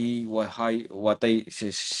ꯋꯥꯔꯤ ꯋꯥꯍꯩ ꯋꯥꯇꯩ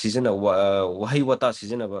ꯁꯤꯖꯤꯟꯅꯕ ꯋꯥꯍꯩ ꯋꯥꯇꯥ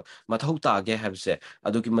ꯁꯤꯖꯤꯟꯅꯕ ꯃꯊꯧ ꯇꯥꯒꯦ ꯍꯥꯏꯕꯁꯦ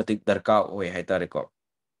ꯑꯗꯨꯛꯀꯤ ꯃꯇꯤꯛ ꯗꯔꯀꯥꯔ ꯑꯣꯏ ꯍꯥꯏꯇꯥꯔꯦꯀꯣ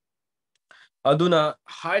ꯑꯗꯨꯅ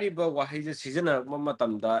ꯍꯥꯏꯔꯤꯕ ꯋꯥꯍꯩꯁꯦ ꯁꯤꯖꯤꯟꯅꯔꯛꯄ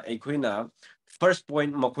ꯃꯇꯝꯗ ꯑꯩꯈꯣꯏꯅ ꯐꯥꯔꯁ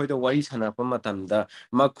ꯄꯣꯏꯟ ꯃꯈꯣꯏꯗ ꯋꯥꯔꯤ ꯁꯥꯟꯅꯔꯛꯄ ꯃꯇꯝꯗ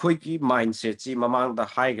ꯃꯈꯣꯏꯒꯤ ꯃꯥꯏꯟꯁꯦꯠꯁꯤ ꯃꯃꯥꯡꯗ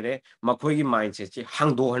ꯍꯥꯏꯈ꯭ꯔꯦ ꯃꯈꯣꯏꯒꯤ ꯃꯥꯏꯟꯁꯦꯠꯁꯤ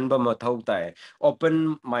ꯍꯥꯡꯗꯣꯛꯍꯟꯕ ꯃꯊꯧ ꯇꯥꯏ ꯑꯣꯄꯟ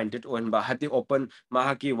ꯃꯥꯏꯟꯗꯦꯠ ꯑꯣꯏꯍꯟꯕ ꯍꯥꯏꯕꯗꯤ ꯑꯣꯄꯟ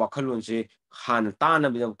ꯃꯍꯥꯛꯀꯤ ꯋꯥꯈꯜꯂꯣꯟꯁꯦ ꯍꯥꯟꯅ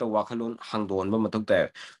ꯇꯥꯅꯕꯒꯤꯗꯃꯛꯇ ꯋꯥꯈꯜꯂꯣꯟ ꯍꯥꯡꯗꯣꯛꯍꯟꯕ ꯃꯊꯧ ꯇꯥꯏ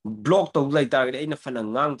ꯕ꯭ꯂꯣꯛ ꯇꯧ ꯂꯩꯇꯥꯔꯒꯗꯤ ꯑꯩꯅ ꯐꯅ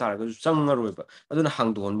ꯉꯥꯡ ꯇꯥꯔꯒꯁꯨ ꯆꯪꯉꯔꯣꯏꯕ ꯑꯗꯨꯅ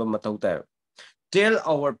ꯍꯥꯡꯗꯣꯛꯍꯟꯕ ꯃꯊꯧ ꯇꯥꯏ tell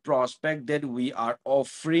our prospect that we are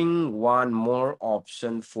offering one more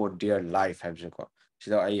option for their life.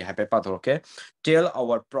 Okay? Tell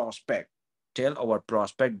our prospect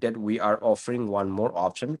that we are offering one more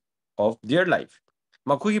option of their life.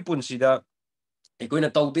 Makugi punsida ꯑꯩꯈꯣꯏꯅ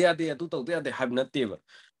ꯇꯧꯗ ꯌꯥꯗꯦ ꯑꯗꯨ ꯇꯧꯗ ꯌꯥꯗꯦ ꯍꯥꯏꯕ ꯅꯠꯇꯦꯕ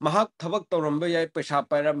ꯃꯍꯥꯛ ꯊꯕꯛ ꯇꯧꯔꯝꯕ ꯌꯥꯏ ꯄꯩꯁꯥ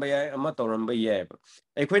ꯄꯥꯏꯔꯝꯕ ꯌꯥꯏ ꯑꯃ ꯇꯧꯔꯝꯕ ꯌꯥꯏꯕ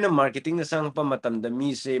ꯑꯩꯈꯣꯏꯅ ꯃꯥꯔꯀꯦꯇꯤꯡꯗ ꯆꯪꯉꯛꯄ ꯃꯇꯝꯗ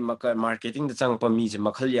ꯃꯤꯁꯦ ꯃꯥꯔꯀꯦꯇꯤꯡꯗ ꯆꯪꯉꯛꯄ ꯃꯤꯁꯦ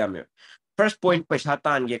ꯃꯈꯜ ꯌꯥꯝꯃꯦꯕ ꯐꯥꯔꯁ ꯄꯣꯏꯟ ꯄꯩꯁꯥ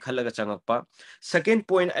ꯇꯥꯟꯒꯦ ꯈꯜꯂꯒ ꯆꯪꯉꯛꯄ ꯁꯦꯀꯦꯟ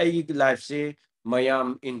ꯄꯣꯏꯟ ꯑꯩꯒꯤ ꯂꯥꯏꯐꯁꯦ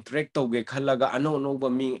ꯃꯌꯥꯝ ꯏꯟꯇꯔꯦꯛ ꯇꯧꯒꯦ ꯈꯜꯂꯒ ꯑꯅꯧ ꯑꯅꯧꯕ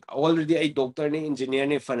ꯃꯤ ꯑꯣꯜꯔꯦꯗꯤ ꯑꯩ ꯗꯣꯛꯇꯔꯅꯤ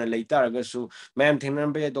ꯏꯟꯖꯤꯅꯤꯌꯔꯅꯤ ꯐꯅ ꯂꯩ ꯇꯥꯔꯒꯁꯨ ꯃꯌꯥꯝ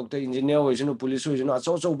ꯊꯦꯡꯅꯔꯝꯕ ꯌꯥꯏ ꯗꯣꯛꯇꯔ ꯏꯟꯖꯤꯅꯤꯌꯔ ꯑꯣꯏꯁꯅꯨ ꯄꯨꯂꯤꯁ ꯑꯣꯏꯁꯅꯨ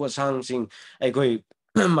ꯑꯆꯧ ꯑꯆꯧꯕ ꯁꯥꯡꯁꯤꯡ ꯑꯩꯈꯣꯏ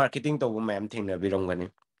ꯃꯥꯔꯀꯦꯇꯤꯡ ꯇꯧꯕ ꯃꯌꯥꯝ ꯊꯦꯡꯅꯕꯤꯔꯝꯒꯅꯤ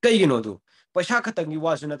ꯀꯩꯒꯤꯅꯣ ꯑꯗꯨ ꯄꯩꯁꯥ ꯈꯛꯇꯪꯒꯤ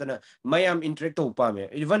ꯋꯥꯁꯨ ꯅꯠꯇꯅ ꯃꯌꯥꯝ ꯏꯟꯇꯔꯦꯛ ꯇꯧꯕ ꯄꯥꯝꯃꯦ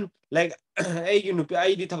ꯏꯚꯟ ꯂꯥꯏꯛ ꯑꯩꯒꯤ ꯅꯨꯄꯤ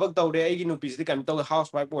ꯑꯩꯗꯤ ꯊꯕꯛ ꯇꯧꯔꯦ ꯑꯩꯒꯤ ꯅꯨꯄꯤꯁꯤꯗꯤ ꯀꯩꯅꯣ ꯇꯧꯋꯦ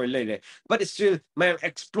ꯍꯥꯎꯁ ꯋꯥꯏꯐ ꯑꯣꯏꯔ ꯂꯩꯔꯦ ꯕꯠ ꯁ꯭ꯇꯤꯜ ꯃꯌꯥꯝ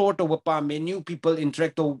ꯑꯦꯛꯁꯄ꯭ꯂꯣꯔ ꯇꯧꯕ ꯄꯥꯝꯃꯦ ꯅ꯭ꯌꯨ ꯄꯤꯄꯜ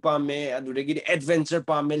ꯏꯟꯇꯔꯦꯛ ꯇꯧꯕ ꯄꯥꯝꯃꯦ ꯑꯗꯨꯗꯒꯤꯗꯤ ꯑꯦꯗꯚꯦꯟꯆꯔ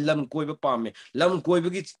ꯄꯥꯝꯃꯦ ꯂꯝ ꯀꯣꯏꯕ ꯄꯥꯝꯃꯦ ꯂꯝ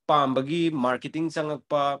ꯀꯣꯏꯕꯒꯤ ꯄꯥꯝꯕꯒꯤ ꯃꯥꯔꯀꯦꯇꯤꯡ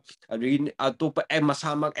ꯆꯪꯉꯛꯄ ꯑꯗꯒꯤ ꯑꯇꯣꯞꯄ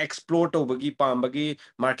ꯃꯁꯥꯃꯛ ꯑꯦꯛꯁꯄ꯭ꯂꯣꯔ ꯇꯧꯕꯒꯤ ꯄꯥꯝꯕꯒꯤ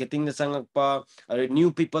ꯃꯥꯔꯀꯦꯇꯤꯡꯗ ꯆꯪꯉꯛꯄ ꯑꯗꯩ ꯅ꯭ꯌꯨ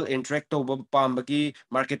ꯄꯤꯄꯜ ꯏꯟꯇꯔꯦꯛ ꯇꯧꯕ ꯄꯥꯝꯕꯒꯤ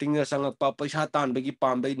ꯃꯥꯔꯀꯦꯇꯤꯡꯗ ꯆꯪꯉꯛꯄ ꯄꯩꯁꯥ ꯇꯥꯟꯕꯒꯤ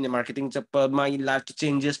ꯄꯥꯝꯕꯒꯤ ꯃꯥꯔꯀꯦꯇꯤꯡ ꯆꯠꯄ ꯃꯥꯒꯤ ꯂꯥꯏꯐꯇ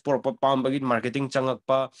ꯆꯦꯟꯖꯦꯁ ꯄꯨꯔꯛꯄ ꯄꯥꯝꯕꯒꯤ ꯃꯥꯔꯀꯦꯇꯤꯡ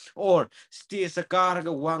ꯆꯪꯉꯛꯄ ꯑꯣꯔ ꯁ꯭ꯇꯦꯖꯇ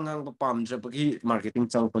ꯀꯥꯔꯒ ꯋꯥ ꯉꯥꯡꯕ ꯄꯥꯝꯖꯕꯒꯤ ꯃꯥꯔꯀꯦꯇꯤꯡ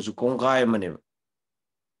ꯆꯪꯉꯛꯄꯁꯨ ꯀꯣꯡꯒꯥꯏ ꯑꯃꯅꯦꯕ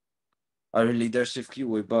ꯑꯗꯨ ꯂꯤꯗꯔꯁꯤꯞꯀꯤ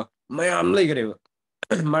ꯑꯣꯏꯕ ꯃꯌꯥꯝ ꯂꯩꯈ꯭ꯔꯦꯕ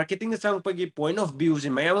ꯃꯥꯔꯀꯦꯇꯤꯡꯗ ꯆꯪꯉꯛꯄꯒꯤ ꯄꯣꯏꯟ ꯑꯣꯐ ꯚꯤꯎꯁꯦ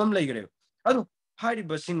ꯃꯌꯥꯝ ꯑꯃ ꯂꯩꯈ꯭ꯔꯦꯕ ꯑꯗꯨ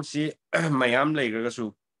ꯍꯥꯏꯔꯤꯕꯁꯤꯡꯁꯤ ꯃꯌꯥꯝ ꯂꯩꯈ꯭ꯔꯒꯁꯨ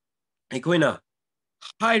ꯑꯩꯈꯣꯏꯅ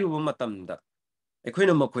ꯍꯥꯏꯔꯨꯕ ꯃꯇꯝꯗ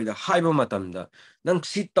ꯑꯩꯈꯣꯏꯅ ꯃꯈꯣꯏꯗ ꯍꯥꯏꯕ ꯃꯇꯝꯗ ꯅꯪ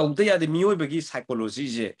ꯁꯤ ꯇꯧꯗ ꯌꯥꯗꯦ ꯃꯤꯑꯣꯏꯕꯒꯤ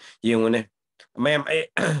ꯁꯥꯏꯀꯣꯂꯣꯖꯤꯁꯦ ꯌꯦꯡꯉꯨꯅꯦ ꯃꯌꯥꯝ ꯑꯩ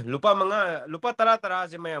ꯂꯨꯄꯥ ꯇꯔꯥ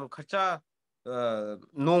ꯇꯔꯥꯁꯦ ꯃꯌꯥꯝ ꯈꯔꯆꯥ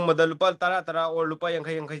ꯅꯣꯡꯃꯗ ꯂꯨꯄꯥ ꯇꯔꯥ ꯇꯔꯥ ꯑꯣꯔ ꯂꯨꯄꯥ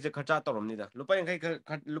ꯌꯥꯡꯈꯩ ꯌꯥꯡꯈꯩꯁꯦ ꯈꯔꯆꯥ ꯇꯧꯔꯝꯅꯤꯗ ꯂꯨꯄꯥ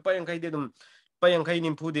ꯌꯥꯡꯈꯩꯗꯤ ꯑꯗꯨꯝ ꯂꯨꯄꯥ ꯌꯥꯡꯈꯩ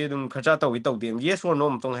ꯅꯤꯝꯐꯨꯗꯤ ꯑꯗꯨꯝ ꯈꯔꯆꯥ ꯇꯧꯋꯤ ꯇꯧꯗꯦ ꯌꯦꯁ ꯑꯣꯔ ꯅꯣ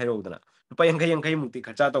ꯑꯃꯨꯛꯇꯪ ꯍꯥꯏꯔꯛꯎꯗꯅ ꯂꯨꯄꯥ ꯌꯥꯡꯈꯩ ꯌꯥꯡꯈꯩꯃꯨꯛꯇꯤ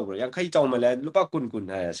ꯈꯔꯆꯥ ꯇꯧꯕ꯭ꯔꯥ ꯌꯥꯡꯈꯩ ꯆꯥꯎꯃꯜꯂꯦ ꯂꯨꯄꯥ ꯀꯨꯟ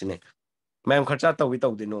ꯍꯥꯏꯔꯁꯤꯅꯦ ꯃꯌꯥꯝ ꯈꯔꯆꯥ ꯇꯧꯋꯤ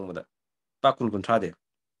ꯇꯧꯗꯦ ꯅꯣꯡꯃꯗ ꯂꯨꯄꯥ ꯀꯨꯟꯊ꯭ꯔꯥꯗꯤ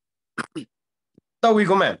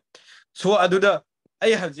ꯇꯧꯏꯀꯣ ꯃꯌꯥꯝ ꯁꯣ ꯑꯗꯨꯗ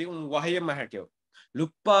ꯑꯩ ꯍꯧꯖꯤꯛ ꯋꯥꯍꯩ ꯑꯃ ꯍꯥꯏꯔꯛꯀꯦꯕ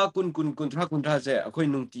ꯂꯨꯄꯥ ꯀꯨꯟꯊ꯭ꯔꯥꯁꯦ ꯑꯩꯈꯣꯏ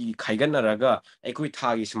ꯅꯨꯡꯇꯤꯒꯤ ꯈꯥꯏꯒꯠꯅꯔꯒ ꯑꯩꯈꯣꯏ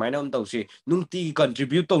ꯊꯥꯒꯤ ꯁꯨꯃꯥꯏꯅ ꯑꯃ ꯇꯧꯁꯤ ꯅꯨꯡꯇꯤꯒꯤ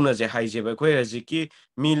ꯀꯟꯇ꯭ꯔꯤꯕ꯭ꯌꯨꯠ ꯇꯧꯅꯁꯦ ꯍꯥꯏꯁꯦꯕ ꯑꯩꯈꯣꯏ ꯍꯧꯖꯤꯛꯀꯤ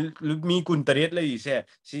ꯃꯤ 18 ꯂꯩꯔꯤꯁꯦ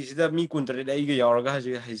ꯁꯤꯁꯤꯗ ꯃꯤ 18 ꯑꯩꯒ ꯌꯥꯎꯔꯒ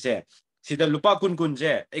ꯍꯧꯖꯤꯛ ꯍꯥꯏꯁꯦ ꯁꯤꯗ ꯂꯨꯄꯥ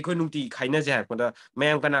ꯀꯨꯟꯁꯦ ꯑꯩꯈꯣꯏ ꯅꯨꯡꯇꯤꯒꯤ ꯈꯥꯏꯅꯁꯦ ꯍꯥꯏꯔꯛꯄꯗ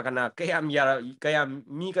ꯃꯌꯥꯝ ꯀꯅꯥ ꯀꯌꯥꯝ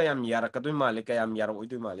ꯌꯥꯔꯛꯀꯗꯣꯏ ꯃꯥꯜꯂꯦ ꯀꯌꯥꯝ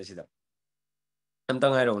ꯌꯥꯔꯛꯑꯣꯏꯗꯣꯏ ꯃꯥꯜꯂꯦ ꯁꯤꯗ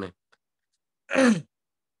ꯑꯝꯇꯪ ꯍꯥꯏꯔꯛꯎꯅꯦ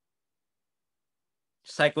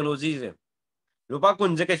ꯁꯥꯏꯀꯣꯂꯣꯖꯤꯁꯦ ꯂꯨꯄꯥ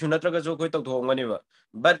ꯀꯨꯟꯁꯦ ꯀꯩꯁꯨ ꯅꯠꯇ꯭ꯔꯒꯁꯨ ꯑꯩꯈꯣꯏ ꯇꯧꯊꯣꯛꯑꯝꯒꯅꯦꯕ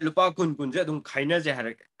ꯕꯠ ꯂꯨꯄꯥ ꯀꯨꯟꯁꯦ ꯑꯗꯨꯝ ꯈꯥꯏꯅꯁꯦ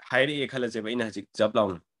ꯍꯥꯏꯔꯛꯑꯦ ꯈꯜꯂꯁꯦꯕ ꯑꯩꯅ ꯍꯧꯖꯤꯛ ꯖꯞ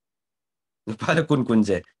ꯂꯥꯎꯅ ꯂꯨꯄꯥꯗ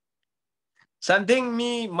ꯀꯨꯟꯁꯦ ꯁꯝꯊꯤꯡ ꯃꯤ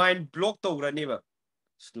ꯃꯥꯏꯟ ꯕ꯭ꯂꯣꯛ ꯇꯧꯈ꯭ꯔꯅꯦꯕ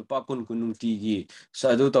ꯂꯨꯄꯥ ꯀꯨꯟ ꯅꯨꯡꯇꯤꯒꯤ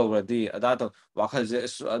ꯑꯗꯨ ꯇꯧꯈ꯭ꯔꯗꯤ ꯑꯗꯥ ꯇꯧ ꯋꯥꯈꯜꯁꯦ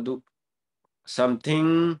ꯑꯗꯨ ꯁꯝꯊꯤꯡ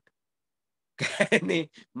ꯀꯩ ꯍꯥꯏꯅꯤ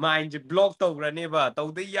ꯃꯥꯏꯟꯁꯦ ꯕ꯭ꯂꯣꯛ ꯇꯧꯈ꯭ꯔꯅꯦꯕ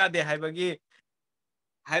ꯇꯧꯗ ꯌꯥꯗꯦ ꯍꯥꯏꯕꯒꯤ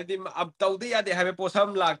ꯍꯥꯏꯕꯗꯤ ꯇꯧꯗ ꯌꯥꯗꯦ ꯍꯥꯏꯕ ꯄꯣꯠꯁꯝ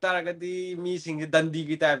ꯂꯥꯛꯇꯥꯔꯒꯗꯤ ꯃꯤꯁꯤꯡꯁꯦ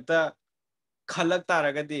ꯗꯟꯗꯤꯒꯤ ꯇꯥꯏꯞꯇ ꯈꯜꯂꯛ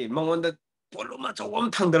ꯇꯥꯔꯒꯗꯤ ꯃꯉꯣꯟꯗ ꯄꯣꯠꯂꯨꯝ ꯑꯆꯧꯕ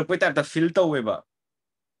ꯑꯃ ꯊꯥꯡꯗꯔꯛꯄꯩ ꯇꯥꯏꯞꯇ ꯐꯤꯜ ꯇꯧꯋꯦꯕ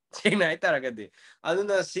ꯁꯦꯡꯅ ꯍꯥꯏꯇꯥꯔꯒꯗꯤ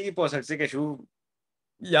ꯑꯗꯨꯅ ꯁꯤꯒꯤ ꯄꯣꯠꯁꯛꯁꯦ ꯀꯩꯁꯨ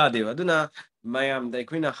ꯌꯥꯗꯦꯕ ꯑꯗꯨꯅ ꯃꯌꯥꯝꯗ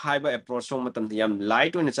ꯑꯩꯈꯣꯏꯅ ꯍꯥꯏꯕ ꯑꯦꯄ꯭ꯔꯣꯆ ꯇꯧꯕ ꯃꯇꯝꯗ ꯌꯥꯝ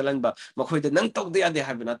ꯂꯥꯏꯠ ꯑꯣꯏꯅ ꯆꯠꯍꯟꯕ ꯃꯈꯣꯏꯗ ꯅꯪ ꯇꯧꯗ ꯌꯥꯗꯦ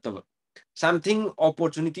ꯍꯥꯏꯕ ꯅꯠꯇꯕ ꯁꯝꯊꯤꯡ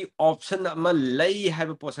ꯑꯣꯄꯣꯔꯆꯨꯅꯤꯇꯤ ꯑꯣꯞꯁꯟ ꯑꯃ ꯂꯩ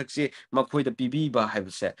ꯍꯥꯏꯕ ꯄꯣꯠꯁꯛꯁꯦ ꯃꯈꯣꯏꯗ ꯄꯤꯕꯤꯕ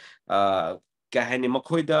ꯍꯥꯏꯕꯁꯦ ꯀꯩ ꯍꯥꯏꯅꯤ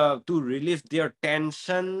ꯃꯈꯣꯏꯗ two relief dear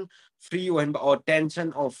tension free ꯑꯣꯏꯍꯟꯕ or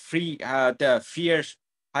tension of free Fierce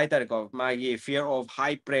ꯍꯥꯏꯇꯥꯔꯦꯀꯣ ꯃꯥꯒꯤ ꯐꯤꯌꯔ ꯑꯣꯐ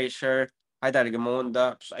ꯍꯥꯏ ꯄ꯭ꯔꯦꯁꯔ ꯍꯥꯏꯇꯥꯔꯦꯀꯣ ꯃꯉꯣꯟꯗ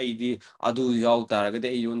ꯑꯩꯗꯤ ꯑꯗꯨ ꯌꯥꯎ ꯇꯥꯔꯒꯗꯤ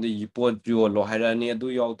ꯑꯩꯉꯣꯟꯗ ꯄꯣꯠ ꯌꯣꯜꯂꯣ ꯍꯥꯏꯔꯛꯑꯅꯤ ꯑꯗꯨ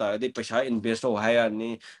ꯌꯥꯎ ꯇꯥꯔꯒꯗꯤ ꯄꯩꯁꯥ ꯏꯟꯚꯦꯁ ꯇꯧ ꯍꯥꯏꯔꯛꯑꯅꯤ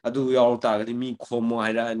ꯑꯗꯨ ꯌꯥꯎ ꯇꯥꯔꯒꯗꯤ ꯃꯤ ꯈꯣꯝꯃꯣ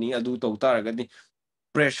ꯍꯥꯏꯔꯛꯑꯅꯤ ꯑꯗꯨ ꯇꯧ ꯇꯥꯔꯒꯗꯤ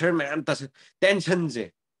ꯄ꯭ꯔꯦꯁꯔ ꯃꯌꯥꯝ ꯇꯦꯟꯁꯟꯁꯦ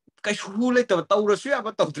ꯀꯩꯁꯨ ꯂꯩꯇꯕ ꯇꯧꯔꯁꯨ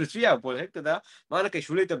ꯌꯥꯕ ꯇꯧꯗ꯭ꯔꯁꯨ ꯌꯥꯕ ꯄꯣꯠ ꯍꯦꯛꯇꯗ ꯃꯥꯅ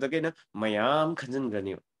ꯀꯩꯁꯨ ꯂꯩꯇꯕꯗ ꯀꯩꯅ ꯃꯌꯥꯝ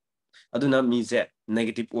ꯈꯟꯖꯤꯟꯈ꯭ꯔꯅꯦꯕ ꯑꯗꯨꯅ ꯃꯤꯁꯦ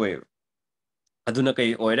ꯅꯦꯒꯦꯇꯤꯞ ꯑꯣꯏꯌꯦꯕ ꯑꯗꯨꯅ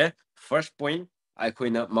ꯀꯩ ꯑꯣꯏꯔꯦ ꯐꯥꯔꯁ ꯄꯣꯏꯟ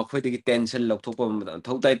ꯑꯩꯈꯣꯏꯅ ꯃꯈꯣꯏꯗꯒꯤ ꯇꯦꯟꯁꯟ ꯂꯧꯊꯣꯛꯄ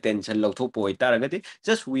ꯃꯊꯧ ꯇꯥꯏ ꯇꯦꯟꯁꯟ ꯂꯧꯊꯣꯛꯄ ꯑꯣꯏꯇꯥꯔꯒꯗꯤ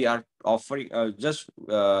just we R offering just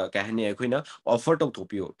ꯀꯩ ꯍꯥꯏꯅꯤ ꯑꯩꯈꯣꯏꯅ ꯑꯣꯐꯔ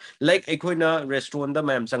ꯇꯧꯊꯣꯛꯄꯤꯌꯣ ꯂꯥꯏꯛ ꯑꯩꯈꯣꯏꯅ ꯔꯦꯁꯇꯨꯔꯦꯟꯗ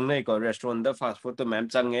ꯃꯌꯥꯝ ꯆꯪꯅꯩꯀꯣ ꯔꯦꯁꯇꯨꯔꯦꯟꯗ ꯐꯥꯁ ꯐꯨꯗꯇ ꯃꯌꯥꯝ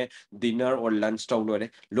ꯆꯪꯉꯦ ꯗꯤꯟꯅꯔ ꯑꯣꯔ ꯂꯟꯁ ꯇꯧ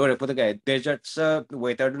ꯂꯣꯏꯔꯛꯄꯗ ꯀꯩ ꯗꯦꯖꯔꯠꯁ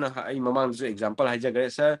ꯋꯦꯇꯔꯗꯨꯅ ꯑꯩ ꯃꯃꯥꯡꯗꯁꯨ ꯑꯦꯛꯖꯥꯝꯄꯜ ꯍꯥꯏꯖꯈ꯭ꯔꯦ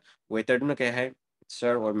ꯁꯥꯔ ꯋꯦꯇꯔꯗꯨꯅ ꯀꯩ ꯍꯥꯏ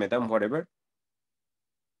ꯁꯥꯔ ꯑꯣꯔ ꯃꯦꯗꯥꯝ ꯋꯥꯠ ꯑꯦꯚꯔ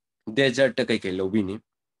ꯗꯦꯖꯔꯠꯇ ꯀꯩꯀꯩ ꯂꯧꯕꯤꯅꯤ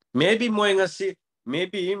ꯃꯦ ꯕꯤ ꯃꯣꯏ ꯉꯁꯤ ꯃꯦ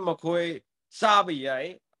ꯕꯤ ꯃꯈꯣꯏ ꯆꯥꯕ ꯌꯥꯏ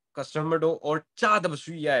ꯀꯁꯇꯃꯔꯗꯣ ꯑꯣꯔ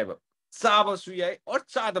ꯆꯥꯗꯕꯁꯨ ꯌꯥꯏꯑꯕ ꯆꯥꯕꯁꯨ ꯌꯥꯏ ꯑꯣꯔ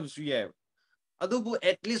ꯆꯥꯗꯕꯁꯨ ꯌꯥꯏꯑꯕ ꯑꯗꯨꯕꯨ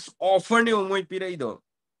ꯑꯦꯠꯂꯤꯁ ꯑꯣꯐꯔꯅꯦꯕ ꯃꯣꯏ ꯄꯤꯔꯛꯏꯗꯣ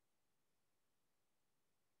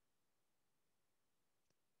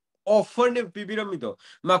ꯑꯣꯐꯔꯅꯦ ꯄꯤꯕꯤꯔꯝꯃꯤꯗꯣ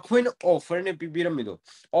ꯃꯈꯣꯏꯅ ꯑꯣꯐꯔꯅꯦ ꯄꯤꯕꯤꯔꯝꯃꯤꯗꯣ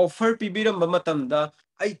ꯑꯣꯐꯔ ꯄꯤꯕꯤꯔꯝꯕ ꯃꯇꯝꯗ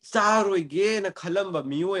ꯑꯩ ꯆꯥꯔꯣꯏꯒꯦꯅ ꯈꯜꯂꯝꯕ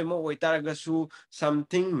ꯃꯤꯑꯣꯏ ꯑꯃ ꯑꯣꯏꯇꯥꯔꯒꯁꯨ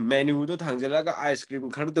ꯁꯝꯊꯤꯡ ꯃꯦꯅ꯭ꯌꯨꯗꯣ ꯊꯥꯡꯖꯜꯂꯒ ꯑꯥꯏꯁ ꯀ꯭ꯔꯤꯝ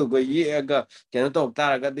ꯈꯔꯗꯨꯒ ꯌꯦꯛꯑꯒ ꯀꯩꯅꯣ ꯇꯧ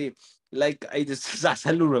ꯇꯥꯔꯒꯗꯤ like ꯑꯩꯗ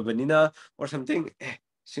ꯆꯥꯁꯜꯂꯨꯔꯕꯅꯤꯅ or something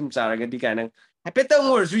ꯁꯤꯝ ꯆꯥꯔꯒꯗꯤ ꯀꯥꯏꯅ ꯍꯥꯏꯐꯦꯠꯇꯪ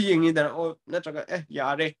ꯑꯣꯏꯔꯁꯨ ꯌꯦꯡꯉꯤꯗꯅ ꯑꯣ ꯅꯠꯇ꯭ꯔꯒ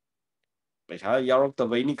ꯌꯥꯔꯦ ꯄꯩꯁꯥ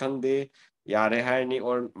ꯌꯥꯎꯔꯛꯇꯕꯩꯅꯤ ꯈꯪꯗꯦ ꯌꯥꯔꯦ ꯍꯥꯏꯔꯅꯤ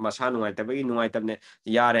or ꯃꯁꯥ ꯅꯨꯡꯉꯥꯏꯇꯕꯒꯤ ꯅꯨꯡꯉꯥꯏꯇꯕꯅꯦ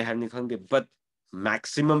ꯌꯥꯔꯦ ꯍꯥꯏꯔꯅꯤ ꯈꯪꯗꯦ but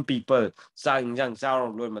maximum people ꯆꯥꯛ ꯏꯟꯖꯥꯡ ꯆꯥꯔ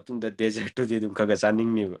ꯂꯣꯏꯔ ꯃꯇꯨꯡꯗ ꯗꯦꯖꯔꯠꯇꯨꯗꯤ ꯑꯗꯨꯝ ꯈꯔ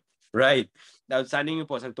ꯆꯥꯅꯤꯡꯉꯦꯕ right ꯆꯥꯅꯤꯡꯉꯤ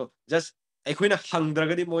ꯄꯣꯠꯁꯛꯇꯣ just ꯑꯩꯈꯣꯏꯅ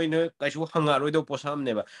ꯍꯪꯗ꯭ꯔꯒꯗꯤ ꯃꯣꯏꯅ ꯀꯩꯁꯨ ꯍꯪꯉꯛꯑꯔꯣꯏꯗꯧꯕ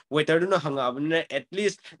ꯄꯣꯠꯁꯛꯑꯝꯅꯦꯕ ꯋꯦꯇꯔꯗꯨꯅ ꯍꯪꯉꯛꯑꯕꯅꯤꯅ at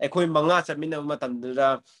least ꯑꯩꯈꯣꯏ 5 ꯆꯠꯃꯤꯟꯅꯕ ꯃꯇꯝꯗꯨꯗ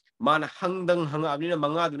ꯃꯥꯅ hangabnina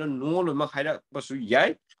 5 no loimak hairaqpasu yai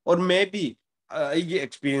or maybe ꯑꯩꯒꯤ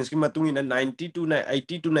ꯑꯦꯛꯁꯄꯤꯔꯤꯌꯦꯟꯁꯀꯤ ꯃꯇꯨꯡ ꯏꯟꯅ 90 to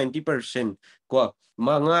 80 to 90% ꯀꯣ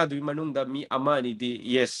 5ꯗꯨꯒꯤ ꯃꯅꯨꯡꯗ ꯃꯤ ꯑꯃ ꯑꯅꯤꯗꯤ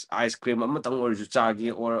ꯌꯦꯁ ꯑꯥꯏꯁ ꯀ꯭ꯔꯤꯝ ꯑꯃꯇꯪ ꯑꯣꯏꯔꯁꯨ ꯆꯥꯒꯦ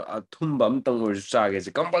or ꯑꯊꯨꯝꯕ ꯑꯃꯇꯪ ꯑꯣꯏꯔꯁꯨ ꯆꯥꯒꯦꯁꯦ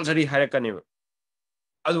ꯀꯝꯄꯜꯁꯔꯤ ꯍꯥꯏꯔꯛꯀꯅꯦꯕ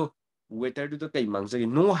ꯑꯗꯣ ꯋꯦꯇꯔꯗꯨꯗ ꯀꯩ ꯃꯥꯡꯖꯒꯦ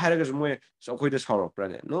ꯅꯣ ꯍꯥꯏꯔꯒꯁꯨ ꯃꯣꯏ ꯑꯩꯈꯣꯏꯗ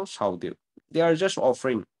ꯁꯥꯎꯔꯛꯄ꯭ꯔꯅꯦ ꯅꯣ ꯁꯥꯎꯗꯦ they are just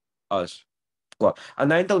offering us ꯀꯣ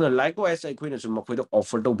ꯑꯗꯨꯃꯥꯏꯅ ꯇꯧꯅ ꯂꯥꯏꯛ ꯋꯥꯏꯁ ꯑꯩꯈꯣꯏꯅꯁꯨ ꯃꯈꯣꯏꯗ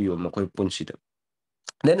ꯑꯣꯐꯔ ꯇꯧꯕꯤꯌꯣ ꯃꯈꯣꯏ ꯄꯨꯟꯁꯤꯗ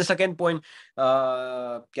then the second point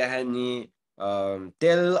kya hai ni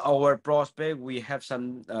tell our prospect we have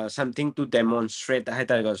something to demonstrate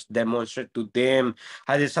demonstrate to them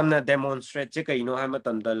hadi samna demonstrate che kaino ha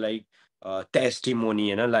matamda like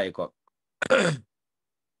testimony na like ko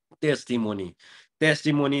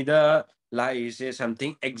testimony da like is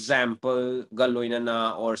something example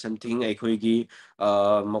galoinana or something aikoigi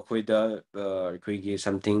makoida aikoigi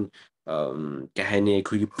something kahane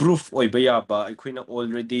aikoigi proof oiba yaba aikoina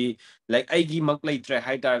already like aigi mak leitre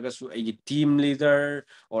haitargasu aigi team leader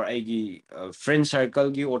or aigi friend circle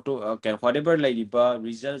gi auto whatever laiba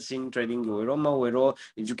results in trading oiro ma oiro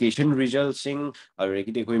education results sing or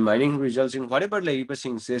aigi mining results in whatever laiba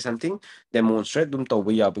sing say something demonstrate dum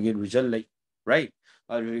tawba yabagi result like right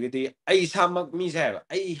already ai samak mi sa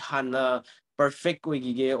ai hana perfect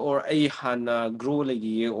oigige or ai hana grow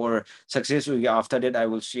lagi or success oigi after that I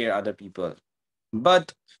will share other people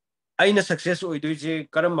but aina success oidoise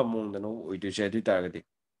karamba mongda no oidoise adu targadi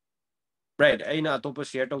right aina atopa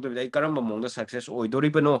share tawda ai karamba mongda success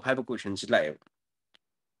oidoribano haiba question si lae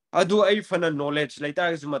adu ai fana knowledge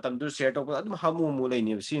laita matam du share tawda adum hamu mu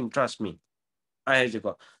leini sin trust me ai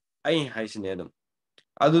hajiko ai haisine adum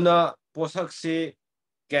aduna posak se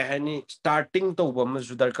kahani starting tawba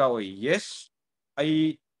masu darka oi yes ai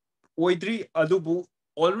oidri adubu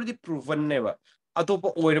already proven neba atopa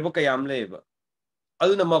oiraba kayam leba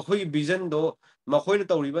aduna makhoi vision do makhoi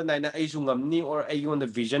tawriba naina aisu ngamni or aigonda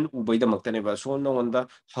vision ubaidamaktaneba so no onda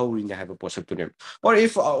hauringa haba posak tune or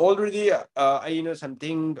if already I know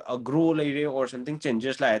something grow later or something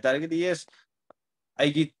changes like that yes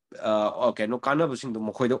aigi okay no kanabasing do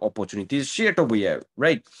makhoi opportunities share to be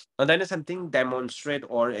right and then something demonstrate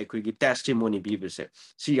or a testimony be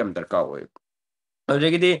see am darka hoy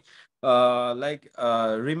already like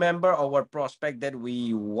remember our prospect that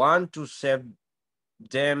we want to save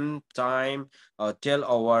them time tell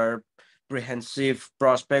our comprehensive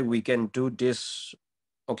prospect we can do this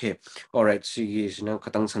okay all right see is na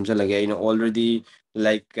katang samjalage aina already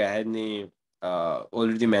like any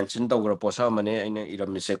already mentioned tawra posa mane aina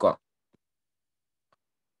iramise ko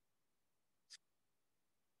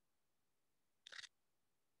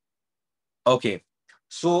okay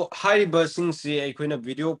so hairibasingse aikoina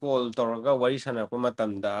video call toraga wari sanarpa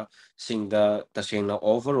matamda singda tasengna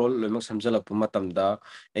overall loimak samjalakpa matamda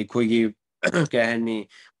aikoigi kahani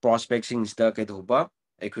prospect singsta kaithoba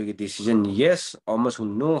aikoigi decision yes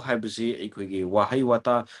amasung no haibasi aikoigi wahai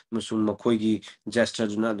wata musung makoigi gesture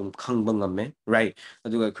duna dum khangba ngame right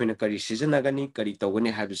aduga aikoina kari seasonagani kari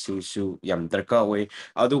tawgani haibasingsu yam darka oi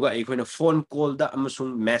aduga aikoina phone call da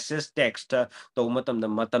amasung message text to matam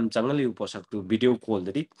changali posak tu video call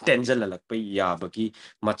dadi tension lalak pa yabaki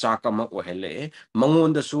machak ama ohele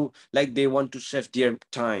mangonda su like they want to save their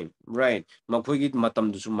time right makhoi gi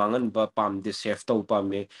matam du su mangan ba pam de save to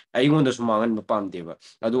pame aingonda su mangan ba pam de ba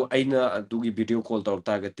adu aina adu gi video call tor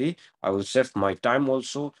ta gati I will save my time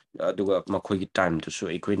also aduga makhoi gi time du su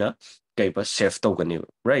aikoina kaiba save to gani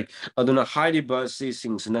right aduna hariba si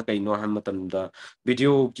singsna kaino ha matamda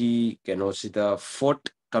video ki keno sida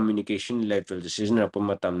fourth communication level decision up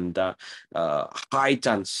matamda high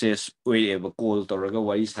chances oireba call toraga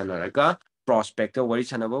wari sanaraga prospect wari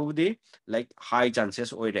sanabudi like high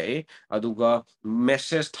chances oire aduga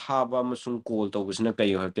message thaba amasung call tobusna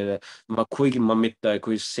kayo hakte makhoi gi mamitta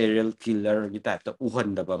koi serial killer gi type ta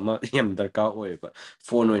uhanda ma yam darka oiba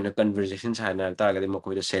phone oina conversation sana targade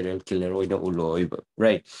makhoi da serial killer oina ulo oiba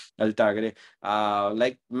right al targade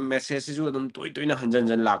like message is adum toina hanjan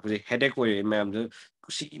jan lakse headache oi ma'am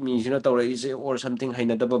si misina tawraise or something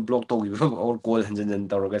hainadaba block tawgiba or call hanjan jan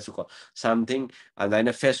tawraga su ko something and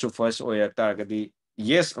then face to face oira targadi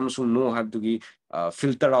yes ꯑꯃꯁꯨꯡ no ꯍꯥꯏꯕꯗꯨꯒꯤ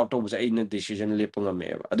filter out ꯇꯧꯕꯁꯦ ꯑꯩꯅ decision ꯂꯦꯞꯄ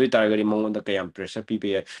ꯉꯝꯃꯦꯕ ꯑꯗꯨ ꯑꯣꯏꯇꯥꯔꯒꯗꯤ ꯃꯉꯣꯟꯗ ꯀꯌꯥꯝ pressure ꯄꯤꯕ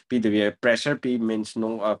ꯌꯥꯏ ꯄꯤꯗꯕ ꯌꯥꯏ pressure ꯄꯤ means no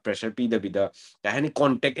pressure ꯄꯤꯗꯕꯤꯗ ꯀꯩ ꯍꯥꯏꯅꯤ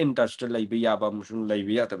contact in touch ꯂꯩꯕ ꯌꯥꯕ ꯑꯃꯁꯨꯡ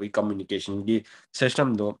ꯂꯩꯕ ꯌꯥꯗꯕꯒꯤ communicationꯒꯤ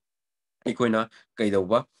systemꯗꯣ ꯑꯩꯈꯣꯏꯅ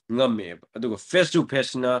ꯀꯩꯗꯧꯕ ꯉꯝꯃꯦꯕ ꯑꯗꯨꯒ face to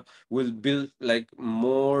face ꯅ will build like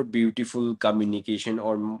more beautiful communication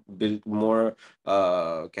or build more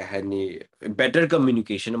kay hani better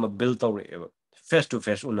communication ama build tawreeba face to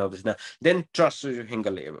face unabasna then trust su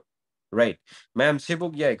hengaleeba right ma'am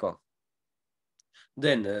sibuk yai ko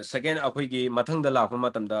then second akhoi mathang da lakpa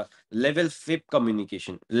matamda level 5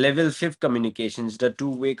 communication level 5 communication is the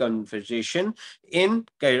two-way conversation in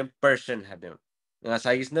person haben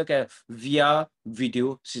ngasai isna ka via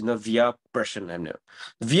video sina via person haben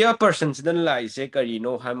via person sidan lai se kari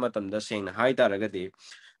no ha matamda seng hai taragadi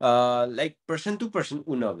like person to person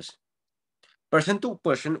unabas person to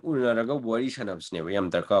person unaraga wari sanabsneba yam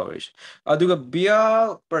darka oris aduga via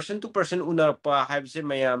person to person unarpa habse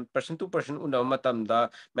mayam person to person unama matamda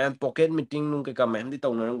mayam pocket meeting nung ka mayam di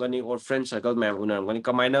tawnarangani or friend circle mayam unarangani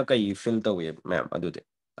kamaina kai feel tawe mayam adude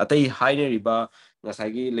atai haine riba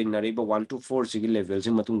ngasagi lengnariba 1 to 4 sigi level si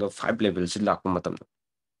matungda 5 level si lakpa matamda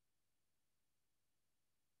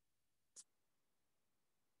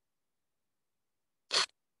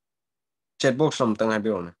chat box somtang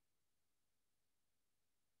habiona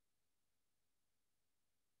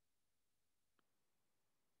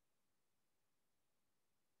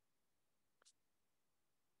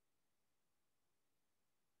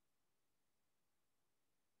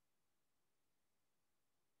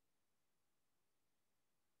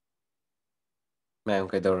mayam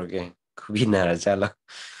kai dorage kubinara chala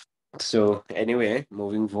so anyway,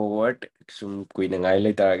 moving forward, some queen and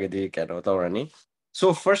I target cannot already.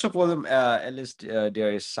 So first of all, at least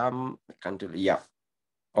there is some country. Yeah,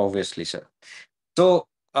 obviously, sir. So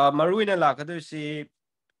Maruina Lakadu say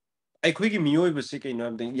ꯑꯩꯈꯣꯏꯒꯤ ꯃꯤꯑꯣꯏꯕꯁꯦ ꯀꯩꯅꯣ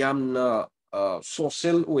ꯍꯥꯏꯕꯗ ꯌꯥꯝꯅ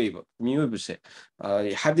social ꯑꯣꯏꯕ ꯃꯤꯑꯣꯏꯕꯁꯦ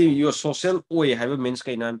ꯍꯥꯏꯕꯗꯤ social ꯑꯣꯏ ꯍꯥꯏꯕ ꯃꯤꯟꯁ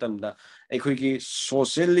ꯀꯩꯅꯣ ꯍꯥꯏꯕ ꯃꯇꯝꯗ ꯑꯩꯈꯣꯏꯒꯤ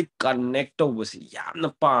ꯁꯣꯁꯦꯜꯂꯤ ꯀꯟꯅꯦꯛ ꯇꯧꯕꯁꯤ ꯌꯥꯝꯅ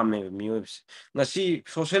ꯄꯥꯝꯃꯦꯕ ꯃꯤꯑꯣꯏꯕꯁꯦ ꯉꯁꯤ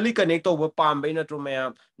ꯁꯣꯁꯦꯜꯂꯤ ꯀꯟꯅꯦꯛ ꯇꯧꯕ ꯄꯥꯝꯕꯩ ꯅꯠꯇ꯭ꯔꯣ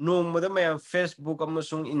ꯃꯌꯥꯝ ꯅꯣꯡꯃꯗ ꯃꯌꯥꯝ ꯐꯦꯁꯕꯨꯛ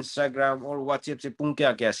ꯑꯃꯁꯨꯡ ꯏꯟꯁꯇꯥꯒ꯭ꯔꯥꯝ ꯑꯣꯔ ꯋꯥꯆꯦꯞꯁꯦ ꯄꯨꯡ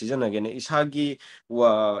ꯀꯌꯥ ꯀꯌꯥ ꯁꯤꯖꯤꯟꯅꯒꯦꯅꯦ ꯏꯁꯥꯒꯤ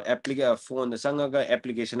ꯐꯣꯟꯗ ꯆꯪꯉꯒ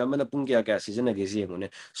ꯑꯦꯄ꯭ꯂꯤꯀꯦꯁꯟ ꯑꯃꯅ ꯄꯨꯡ ꯀꯌꯥ ꯀꯌꯥ ꯁꯤꯖꯤꯟꯅꯒꯦꯁꯤ ꯌꯦꯡꯉꯨꯅꯦ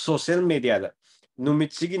ꯁꯣꯁꯦꯜ ꯃꯦꯗꯤꯌꯥꯗ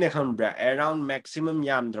ꯅꯨꯃꯤꯠꯁꯤꯒꯤꯅꯦ ꯈꯪꯕ꯭ꯔꯥ ꯑꯦꯔꯥꯎꯟ ꯃꯦꯛꯁꯤꯃꯝ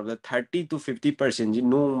ꯌꯥꯝꯗ꯭ꯔꯕꯗ 30 to 50%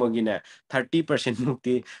 ꯅꯣꯡꯃꯒꯤꯅꯦ 30%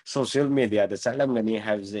 ꯃꯨꯛꯇꯤ ꯁꯣꯁꯤꯌꯦꯜ ꯃꯦꯗꯤꯌꯥꯗ ꯆꯠꯂꯝꯒꯅꯤ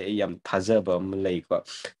ꯍꯥꯏꯕꯁꯦ ꯑꯩ ꯌꯥꯝ ꯊꯥꯖꯕ ꯑꯃ ꯂꯩꯀꯣ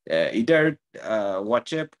ꯏꯗꯔ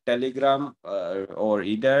WhatsApp Telegram or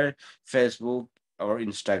ꯏꯗꯔ Facebook or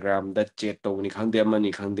ꯏꯟꯁꯇꯥꯒ꯭ꯔꯥꯝꯗ ꯆꯦꯠ ꯇꯧꯕꯅꯤ ꯈꯪꯗꯦ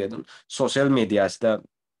ꯑꯃꯅꯤ ꯈꯪꯗꯦ ꯑꯗꯨꯝ ꯁꯣꯁꯤꯌꯦꯜ ꯃꯦꯗꯤꯌꯥꯁꯤꯗ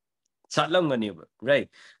ꯆꯠꯂꯝꯒꯅꯦꯕ ꯔꯥꯏꯠ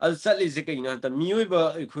ꯑꯗꯨ ꯆꯠꯂꯤꯁꯦ ꯀꯩꯅꯣ ꯍꯥꯏꯕꯗ ꯃꯤꯑꯣꯏꯕ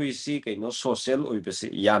ꯑꯩꯈꯣꯏꯁꯤ ꯀꯩꯅꯣ ꯁꯣꯁꯤꯌꯦꯜ ꯑꯣꯏꯕꯁꯤ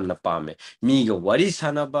ꯌꯥꯝꯅ ꯄꯥꯝꯃꯦ ꯃꯤꯒ ꯋꯥꯔꯤ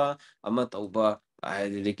ꯁꯥꯟꯅꯕ ꯑꯃ ꯇꯧꯕ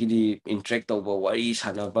ꯑꯗꯨꯗꯒꯤꯗꯤ ꯏꯟꯇꯔꯦꯛ ꯇꯧꯕ ꯋꯥꯔꯤ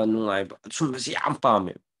ꯁꯥꯟꯅꯕ ꯅꯨꯡꯉꯥꯏꯕ ꯁꯨꯝꯕꯁꯤ ꯌꯥꯝ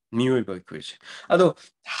ꯄꯥꯝꯃꯦ ꯃꯤꯑꯣꯏꯕ ꯑꯩꯈꯣꯏꯁꯦ ꯑꯗꯣ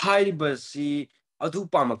ꯍꯥꯏꯔꯤꯕꯁꯤ ꯑꯗꯨ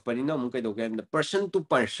ꯄꯥꯝꯃꯛꯄꯅꯤꯅ ꯑꯃꯨꯛ ꯀꯩꯗꯧꯒꯦ ꯍꯥꯏꯕꯗ ꯄꯔꯁꯟ ꯇꯨ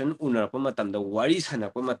ꯄꯔꯁꯟ ꯎꯅꯔꯛꯄ ꯃꯇꯝꯗ ꯋꯥꯔꯤ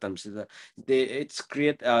ꯁꯥꯟꯅꯔꯛꯄ ꯃꯇꯝꯁꯤꯗ ꯏꯠꯁ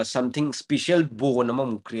ꯀ꯭ꯔꯤꯌꯦꯠ ꯁꯝꯊꯤꯡ ꯁ꯭ꯄꯤꯁꯦꯜ ꯕꯣꯟ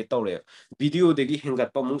ꯑꯃꯃꯨꯛ ꯀ꯭ꯔꯤꯌꯦꯠ ꯇꯧꯔꯛꯑꯦ ꯚꯤꯗꯤꯑꯣꯗꯒꯤ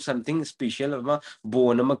ꯍꯦꯟꯒꯠꯄ ꯑꯃꯨꯛ ꯁꯝꯊꯤꯡ ꯁ꯭ꯄꯤꯁꯦꯜ ꯑꯃ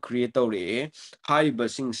ꯕꯣꯟ ꯑꯃ ꯀ꯭ꯔꯤꯌꯦꯠ ꯇꯧꯔꯛꯑꯦ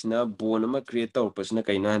ꯍꯥꯏꯔꯤꯕꯁꯤꯡꯁꯤꯅ ꯕꯣꯟ ꯑꯃ ꯀ꯭ꯔꯤꯌꯦꯠ ꯇꯧꯔꯛꯄꯁꯤꯅ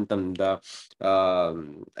ꯀꯩꯅꯣ ꯍꯥꯏꯕ ꯃꯇꯝꯗ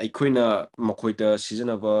ꯑꯩꯈꯣꯏꯅ ꯃꯈꯣꯏꯗ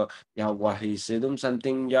ꯁꯤꯖꯤꯟꯅꯕ ꯋꯥꯍꯩꯁꯦ ꯑꯗꯨꯝ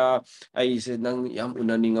ꯁꯝꯊꯤꯡ ꯑꯩꯁꯦ ꯅꯪ ꯌꯥꯝ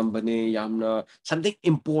ꯎꯅꯅꯤꯡꯉꯝꯕꯅꯦ ꯌꯥꯝꯅ ꯁꯝꯊꯤꯡ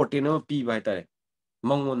ꯏꯝꯄꯣꯔꯇꯦꯟ ꯑꯃ ꯄꯤꯕ ꯍꯥꯏꯇꯥꯔꯦ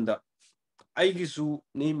ꯃꯉꯣꯟꯗ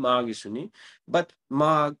ꯑꯩꯒꯤꯁꯨꯅꯤ ꯃꯥꯒꯤꯁꯨꯅꯤ ꯕꯠ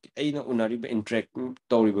ꯑꯩꯅ ꯎꯅꯔꯤꯕ ꯏꯟꯇꯔꯦꯛ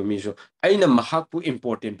ꯇꯧꯔꯤꯕ ꯃꯤꯁꯨ ꯑꯩꯅ ꯃꯍꯥꯛꯄꯨ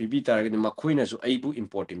ꯏꯝꯄꯣꯔꯇꯦꯟ ꯄꯤꯕꯤ ꯇꯥꯔꯒꯗꯤ ꯃꯈꯣꯏꯅꯁꯨ ꯑꯩꯕꯨ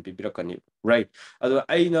ꯏꯝꯄꯣꯔꯇꯦꯟ ꯄꯤꯕꯤꯔꯛꯀꯅꯤ ꯔꯥꯏꯠ ꯑꯗꯣ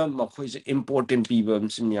ꯑꯩꯅ ꯃꯈꯣꯏꯁꯦ ꯏꯝꯄꯣꯔꯇꯦꯟ ꯄꯤꯕ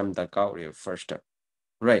ꯑꯃꯁꯨ ꯌꯥꯝ ꯗꯔꯀꯥꯔ ꯑꯣꯏꯌꯦꯕ ꯐꯥꯔꯁꯇ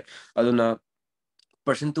ꯔꯥꯏꯠ ꯑꯗꯨꯅ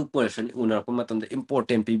ꯄꯔꯁꯟ ꯇꯨ ꯄꯔꯁꯟ ꯎꯅꯔꯛꯄ ꯃꯇꯝꯗ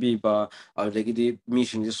ꯏꯝꯄꯣꯔꯇꯦꯟ ꯄꯤꯕꯤꯕ ꯑꯗꯨꯗꯒꯤꯗꯤ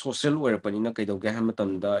ꯃꯤꯁꯤꯡꯁꯦ ꯁꯣꯁꯦꯜ ꯑꯣꯏꯔꯛꯄꯅꯤꯅ ꯀꯩꯗꯧꯒꯦ ꯍꯥꯏꯕ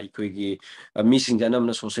ꯃꯇꯝꯗ ꯑꯩꯈꯣꯏꯒꯤ ꯃꯤꯁꯤꯡꯁꯦ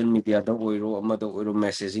ꯑꯅꯝꯕꯅ ꯁꯣꯁꯦꯜ ꯃꯦꯗꯤꯌꯥꯗ ꯑꯣꯏꯔꯣ ꯑꯃꯗ ꯑꯣꯏꯔꯣ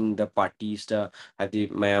ꯃꯦꯁꯦꯖꯤꯡꯗ ꯄꯥꯔꯇꯤꯁꯇ ꯍꯥꯏꯕꯗꯤ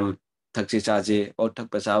ꯃꯌꯥꯝ ꯊꯛꯁꯦ ꯆꯥꯁꯦ ꯑꯣꯔ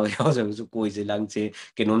ꯊꯛꯄ ꯆꯥꯕ ꯌꯥꯎꯖꯔꯒꯁꯨ ꯀꯣꯏꯁꯦ ꯂꯥꯡꯁꯦ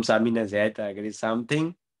ꯀꯩꯅꯣꯝ ꯆꯥꯃꯤꯟꯅꯁꯦ ꯍꯥꯏꯇꯥꯔꯒꯗꯤ ꯁꯝꯊꯤꯡ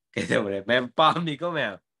ꯀꯩꯗꯧꯔꯦ ꯃꯌꯥꯝ ꯄꯥꯝꯃꯤꯀꯣ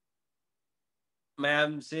ꯃꯌꯥꯝ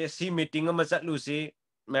ꯃꯌꯥꯝꯁꯦ ꯁꯤ ꯃꯤꯇꯤꯡ ꯑꯃ ꯆꯠꯂꯨꯁꯤ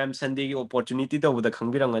ꯃꯌꯥꯝ ꯁꯟꯗꯦꯒꯤ ꯑꯣꯄꯣꯔꯆꯨꯅꯤꯇꯤ ꯇꯧꯕꯗ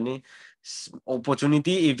ꯈꯪꯕꯤꯔꯝꯒꯅꯤ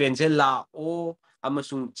ꯑꯣꯄꯣꯔꯆꯨꯅꯤꯇꯤ ꯏꯚꯦꯟꯁꯦ ꯂꯥꯛꯑꯣ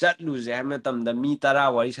ꯑꯃꯁꯨꯡ ꯆꯠꯂꯨꯁꯦ ꯍꯥꯏꯕ ꯃꯇꯝꯗ ꯃꯤ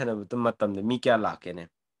 10 ꯋꯥꯔꯤ ꯁꯥꯟꯅꯕ ꯃꯇꯝꯗ ꯃꯤ ꯀꯌꯥ ꯂꯥꯛꯀꯦꯅꯦ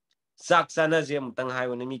ꯆꯥꯛ ꯆꯥꯅꯁꯦ ꯑꯃꯨꯛꯇꯪ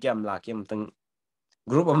ꯍꯥꯏꯌꯨꯅꯦ ꯃꯤ ꯀꯌꯥꯝ ꯂꯥꯛꯀꯦ ꯑꯃꯨꯛꯇꯪ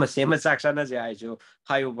ꯒ꯭ꯔꯨꯞ ꯑꯃ ꯁꯦꯝꯃ ꯆꯥꯛ ꯆꯥꯅꯁꯦ ꯍꯥꯏꯁꯨ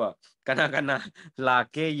ꯍꯥꯏꯌꯨꯕ ꯀꯅꯥ ꯀꯅꯥ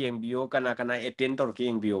ꯂꯥꯛꯀꯦ ꯌꯦꯡꯕꯤꯌꯣ ꯀꯅꯥ ꯀꯅꯥ ꯑꯦꯇꯦꯟ ꯇꯧꯔꯛꯀꯦ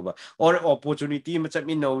ꯌꯦꯡꯕꯤꯌꯣꯕ ꯑꯣꯔ ꯑꯣꯄꯣꯔꯆꯨꯅꯤꯇꯤ ꯑꯃ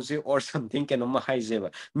ꯆꯠꯃꯤꯟꯅꯧꯁꯦ ꯑꯣꯔ ꯁꯝꯊꯤꯡ ꯀꯩꯅꯣꯝꯃ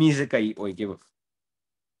ꯍꯥꯏꯁꯦꯕ ꯃꯤꯁꯦ ꯀꯩ ꯑꯣꯏꯒꯦꯕ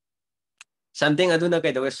ꯁꯝꯊꯤꯡ ꯑꯗꯨꯅ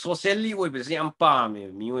ꯀꯩꯗꯧꯋꯦ ꯁꯣꯁꯦꯜꯂꯤ ꯑꯣꯏꯕꯁꯦ ꯌꯥꯝ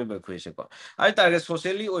ꯄꯥꯝꯃꯦꯕ ꯃꯤꯑꯣꯏꯕ ꯑꯩꯈꯣꯏꯁꯦꯀꯣ ꯍꯥꯏꯇꯥꯔꯒꯗꯤ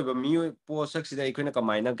ꯁꯣꯁꯦꯜꯂꯤ ꯑꯣꯏꯕ ꯄꯣꯠꯁꯛꯁꯤꯗ ꯑꯩꯈꯣꯏꯅ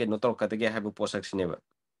ꯀꯃꯥꯏꯅ ꯀꯩꯅꯣ ꯇꯧꯔꯛꯀꯗꯒꯦ ꯍꯥꯏꯕ ꯄꯣꯠꯁꯛꯁꯤꯅꯦꯕ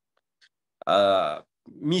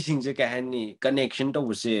मीसिंगजे कह हनी connection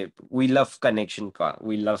to से we love connection का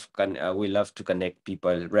we love to connect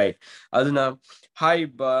people, right? aduna hai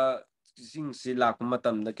ba sing se lak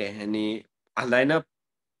matam da keh hani alaina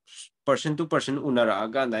person to person unara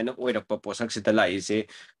aga alaina oirakpa posak sita lai se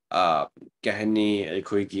keh hani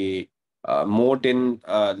ekhoi ki more than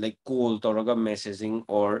like call toraga messaging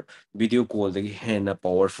or video call the hena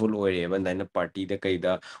powerful or even then a party the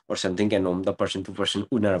kaida or something can the person to person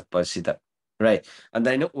unarapa sita, right? And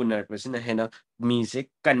then unar person hena means a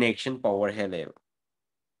connection power hele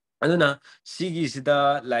aduna sigi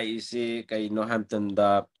sida lai se kai no hampton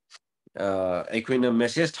da ꯑꯩꯈꯣꯏꯅ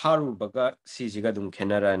message ꯊꯥꯔꯨꯕꯒ ꯁꯤꯁꯤꯒ ꯑꯗꯨꯝ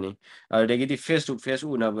ꯈꯦꯠꯅꯔꯛꯑꯅꯤ ꯑꯗꯨꯗꯒꯤꯗꯤ face two face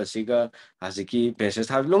ꯎꯅꯕꯁꯤꯒ ꯍꯧꯖꯤꯛꯀꯤ message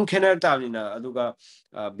ꯊꯥꯕ ꯂꯨꯝ ꯈꯦꯠꯅꯔ ꯇꯥꯕꯅꯤꯅ ꯑꯗꯨꯒ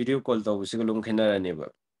video call ꯇꯧꯕꯁꯤꯒ ꯂꯨꯝ ꯈꯦꯠꯅꯔꯅꯦꯕ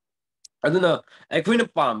aduna ꯑꯩꯈꯣꯏꯅ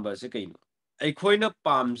ꯄꯥꯝꯕꯁꯦ ꯀꯩꯅꯣ ꯑꯩꯈꯣꯏꯅ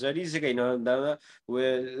ꯄꯥꯝꯖꯔꯤꯁꯦ ꯀꯩꯅꯣ ꯍꯥꯏꯕꯗ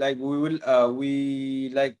like we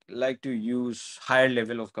like to use higher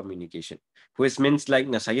level of communication, which means like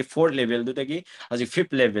nasagi fourth level dutagi as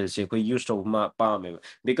fifth level se koi use to ma pame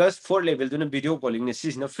because fourth level duna video calling ne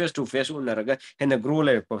sis na face to face unaraga and grow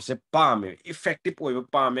level se pame effective oiba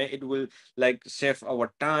pame. It will like save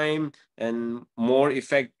our time and more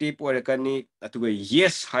effective oirakani atuga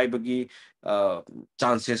yes haibagi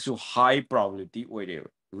chances to high probability oire,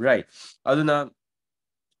 right? aduna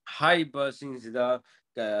high sing sida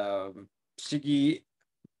sigi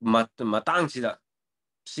matang sida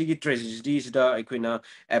sigi tragedy sida aikoina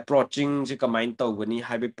approaching se kamain tawgani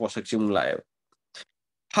haibe posak sim lae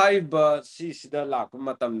haiba si sida lakpa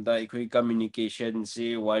matamda ikoi communication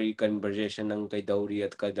si wari conversation nang kai dauri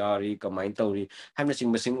at kadari kamain tauri hamna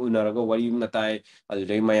sing unaraga wari matai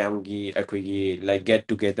alrei mayamgi akoi like get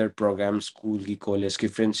together program school gi college ki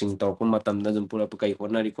friends sing tawpa matamda dum pura kai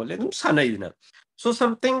honari kolle dum sanai na so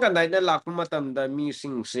something kanai na lakpa matamda mi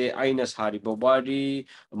sing se aina sari bobari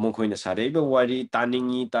mokhoina sari wari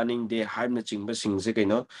taning de hamna chingba sing se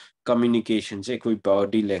kaino communication se koi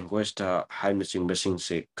body language ta hamna chingba sing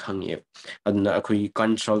se khangye aduna akhui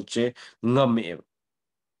consult che ngame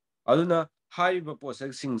aduna haiba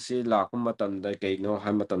posak sing se lakpa matamda kaino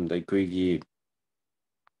hai matamda koi gi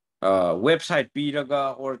website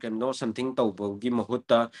piraga or kano something tawbogi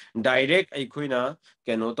mahutta direct aikoina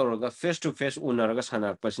kano tawraga face to face unaraga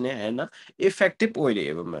sanakpasne and effective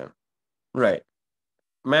oire ma, right?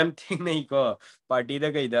 Ma'am thing nahi ko party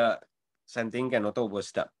da kaida something kano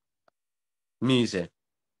tawbosta mi se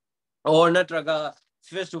or natraga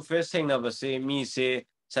face to face thengnabase mi se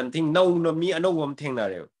something no no mi anowam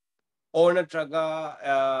thengnare or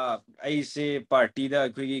natraga aise party da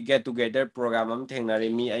koi get together program am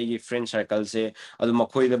thengnare mi ai friend circle se adu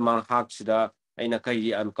makhoi da mang hak sida aina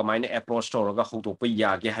kai am kamaina approach toraga hotokpa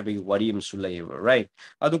yage habi wari am su laiba, right?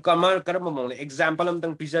 adu kamar karama mong example am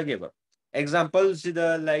tang pizage ba example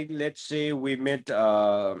sida like let's say we met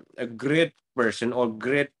a great person or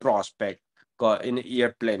great prospect ko in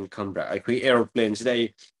airplane khambra ai airplane sida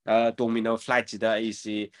tomino flight sida ai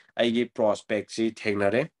si ai prospect si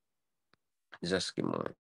thengnare just give me.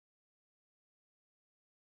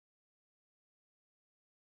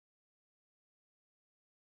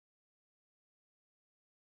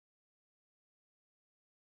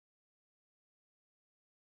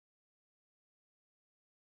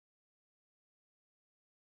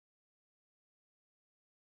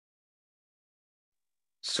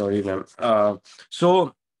 Sorry, ma'am.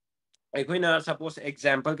 So aikoina suppose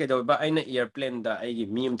example ke ba aina airplane da ai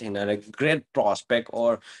mi am thena great prospect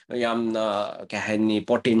or yamna kahani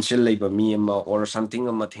potential leiba mi am or something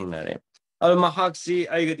am thena re al mahak si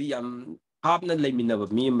ai gadi yam hapna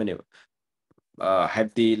leiminaba mi am ne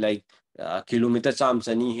happy like kilometer cham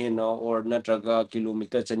chani he no or natraga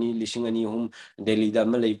kilometer chani lising ani hum delhi da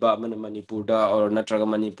ma leiba man manipur da or natraga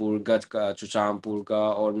manipur ga chuchampur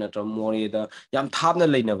ga or natra more da yam thapna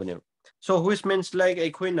leinaba ne so which means like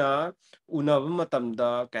aikoina unaba matamda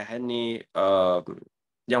kahani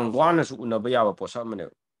yang wana su unaba yaba posa mane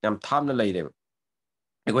yam thapna leire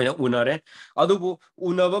aikoina unare adubu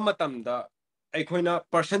unaba matamda aikoina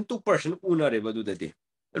person to person unare badudadi,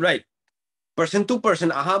 right? Person to person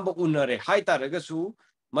ahamba unare hai taragasu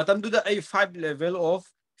matamduda ai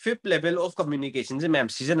fifth level of communication je ma'am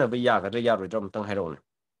season aba yagadra yarodra amtang hairone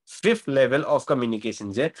fifth level of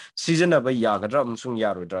communication je season aba yagadra amsung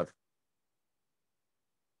yarodra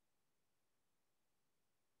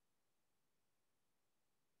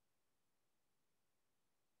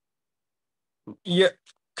ye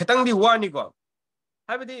khatang di wani ko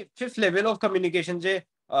habidi fifth level of communication je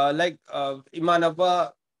like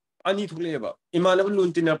imanaba ani thuleba imanaba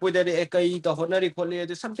luntina poidare ekai ta honari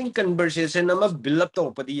khole something conversation ama build up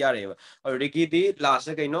to padi yare already di last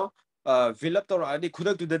kaino fill up ꯇꯧꯔꯛꯑꯗꯤ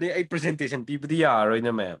ꯈꯨꯗꯛꯇꯨꯗꯗꯤ ꯑꯩ presentation ꯄꯤꯕꯗꯤ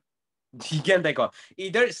ꯌꯥꯔꯔꯣꯏꯅ ꯃꯌꯥꯝ ꯒ꯭ꯌꯥꯟ ꯇꯥꯏꯀꯣ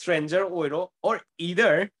either stranger ꯑꯣꯏꯔꯣ or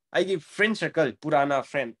either ꯑꯩꯒꯤ friend circle ꯄꯨꯔꯥꯅ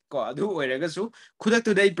friend ꯀꯣ ꯑꯗꯨ ꯑꯣꯏꯔꯒꯁꯨ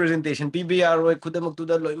ꯈꯨꯗꯛꯇꯨꯗ ꯑꯩ presentation ꯄꯤꯕ ꯌꯥꯔꯣꯏ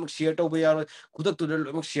ꯈꯨꯗꯛꯃꯛꯇꯨꯗ ꯂꯣꯏꯅꯃꯛ share ꯇꯧꯕ ꯌꯥꯔꯣꯏ ꯈꯨꯗꯛꯇꯨꯗ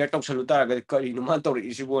ꯂꯣꯏꯅꯃꯛ share ꯇꯧꯁꯜꯂꯨ ꯇꯥꯔꯒꯗꯤ ꯀꯔꯤꯅꯣ ꯃꯥ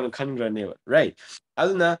ꯇꯧꯔꯛꯏꯁꯤꯕꯣꯅ ꯈꯟꯈ꯭ꯔꯅꯦꯕ right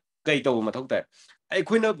ꯑꯗꯨꯅ ꯀꯩ ꯇꯧꯕ ꯃꯊꯧ ꯇꯥꯏ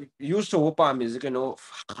ꯑꯩꯈꯣꯏꯅ use ꯇꯧꯕ ꯄꯥꯝꯃꯤꯁꯦ ꯀꯩꯅꯣ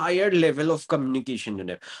higher level of communication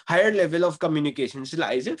ꯗꯨꯅꯦ higher level of communication ꯁꯤ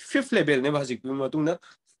ꯂꯥꯛꯏꯁꯦ 5th level ꯅꯦꯕ ꯍꯧꯖꯤꯛꯀꯤ ꯃꯇꯨꯡꯗ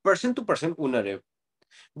person to person ꯎꯅꯔꯦ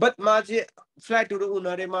but maje flight to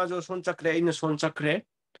unare majo son chakre in son chakre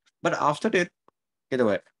but after that get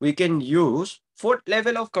away we can use fourth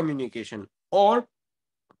level of communication or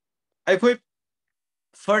I quit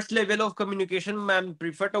first level of communication man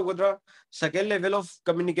prefer to godra second level of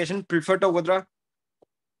communication prefer to godra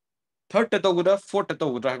third to godra fourth to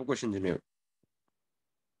godra question jene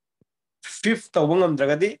fifth to ngam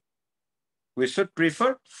jagadi we should prefer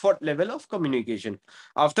fourth level of communication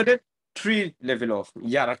after that three level of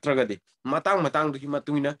yaratragadi matang duki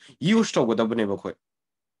matungina use to godabne bakhoy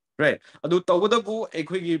right adu tawadabu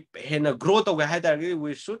ekhoi hena grow to ga hadargi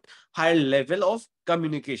we should higher level of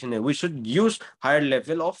communication we should use higher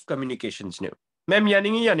level of communications ne ma'am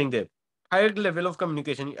yaning de higher level of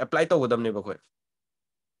communication apply to godamne bakhoy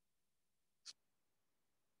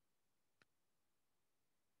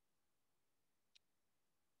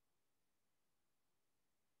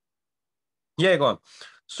yeah go on.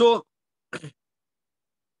 So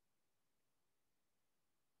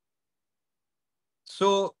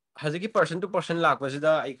so haziki person to person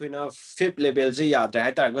lakbasida aikoina fifth level je yadra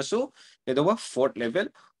hai targasu edoba fourth level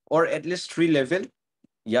or at least three level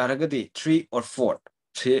yaragadi 3 or 4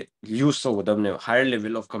 say use the higher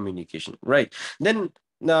level of communication right then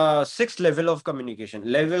the sixth level of communication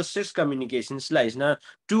level 6 communications lies na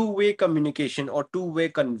two-way communication or two-way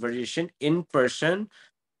conversation in person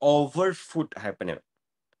over foot happening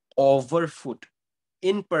over foot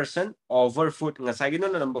in person over foot ngasagi no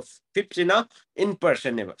number 5 na in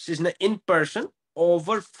person neba sisna in person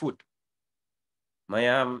over foot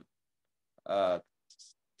mayam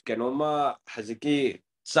kenoma haziki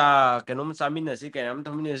cha kenom chamina si kenam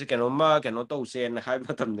thamina si kenoma keno to sen hai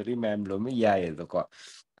matam dari ma'am lo me yae do ko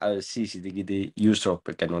si si digi de use of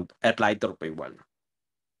keno apply to pe one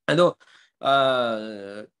ado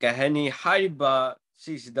kahani haiba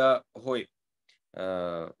si sida hoi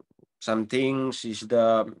something si sida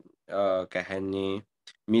kahani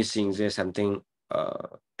missing je something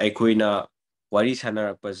aikoina wari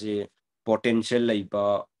sanarakpase potential laiba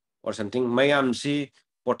or something mayam si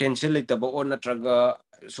potential leitaba or natraga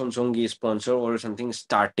somsongi sponsor or something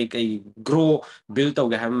static a grow build to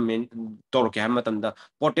ham tor ke ham matamda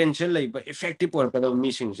potential leiba effective or kada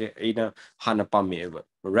missing se aina hana pame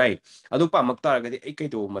right adu pamak taragadi ai kai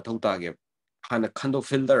do mathau tage hana khando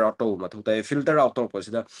filter out to mathau ta filter out to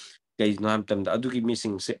pasida kai no ham tamda adu ki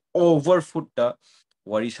missing se overfoot ta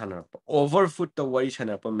wari sanarpa overfoot ta wari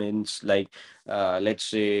sanarpa means like let's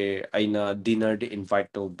say aina dinner de invite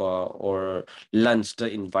to ba or lunch to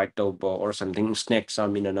invite to ba or something snacks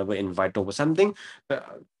amina na ba invite to ba something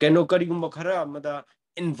keno kari gumba khara amada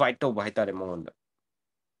invite to ba haitare monda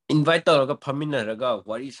invite to ga phaminaraga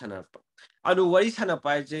wari sanarpa adu wari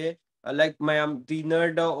sanapa je like mayam dinner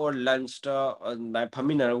da or lunch da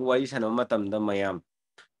phaminaraga wari sanama matamda mayam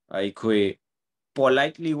aikhoi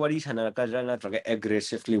politely wari sanarakadra natraga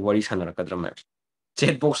aggressively wari sanarakadra ma'am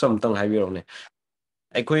chat box amtang haibirone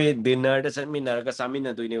ꯑꯩꯈꯣꯏ ꯗꯤꯟꯅꯔꯗ ꯆꯠꯃꯤꯟꯅꯔꯒ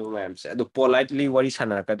ꯆꯥꯃꯤꯟꯅꯗꯣꯏꯅꯦꯕ ꯃꯌꯥꯝꯁꯦ ꯑꯗꯨ ꯄꯣꯂꯥꯏꯠꯂꯤ ꯋꯥꯔꯤ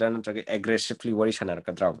ꯁꯥꯟꯅꯔꯛꯀꯗ꯭ꯔꯥ ꯅꯠꯇ꯭ꯔꯒ ꯑꯦꯒ꯭ꯔꯦꯁꯤꯚꯂꯤ ꯋꯥꯔꯤ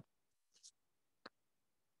ꯁꯥꯟꯅꯔꯛꯀꯗ꯭ꯔꯥ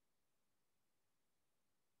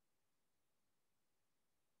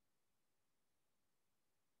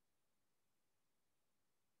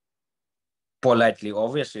politely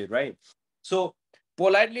obviously right so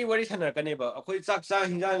politely wari sanarakane ba akoi chak cha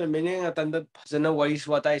hinjang mene ngatanda phajana wari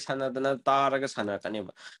swatai sanadana taraga sanarakane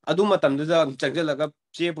ba adu matamdu da changjalaga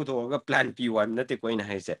che putoga plan p1 nate koina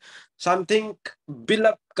haise something build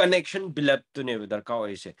up connection build up to ne darka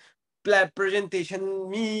oise presentation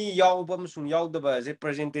mi yawba amsung yawdaba je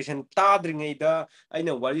presentation tadringeida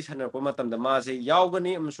aina wari sanarpa matamda ma se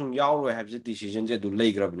yawgani amsung yawroi habje decision je du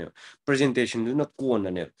leigrabne presentation du na kona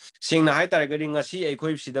ne singna hai targari ngasi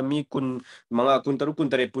aikhoi sida mi kun manga kun taru kun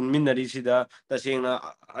tare pun minari sida tasengna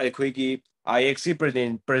aikhoi ki IX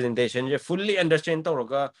presentation je fully understand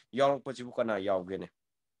tawraga yawrpa chibu kana yawgene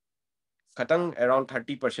khatang around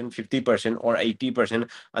 30% 50% or 80%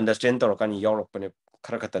 understand tawrakan yawrpane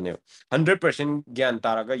khara khatane 100% gyan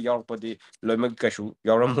taraga yawrpadi loimak kashu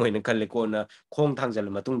yawram hoina khalle ko na khong thangjal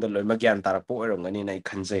matungda loimak gyan tarakpo oirongani nai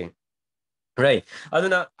khanjay right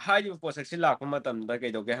aduna high process lakpa matamda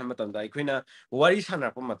kaidoge ha matamda aikoina wari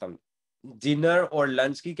sanarpa matam dinner or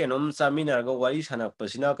lunch ki kenom chaminaraga wari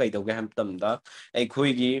sanakpasina kaidauge ham tamda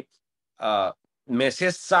aikhoi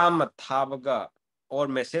message chama thabaga or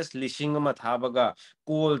message lishing ama thabaga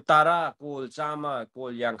call tara call chama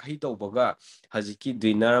call yankhai taubaga haziki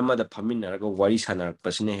dinner ama da phaminaraga wari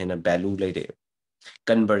sanakpasina hena value leide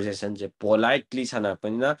conversation je politely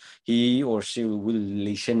sanakpanina he or she will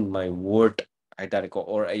listen my word haitare ko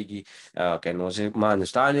or aigi keno se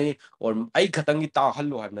manustani or ai khatangi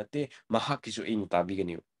tahallo habnate mahakisu in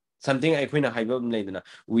tabigani something aikoina haibam leidana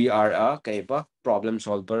we are a kaiba problem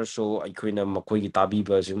solver so aikoina makoi gi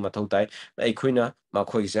tabiba su mathau tai aikoina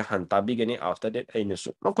makoi se han tabigani after that aina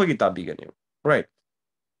su makoi gi tabigani right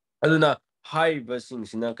aduna haiba sing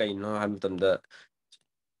sina kaino hamtamda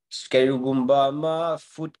Skerugumba ma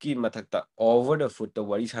food ki mathakta over the food the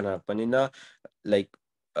wari sana panina like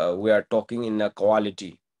we are talking in a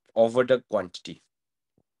quality over the quantity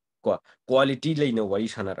quality leina wari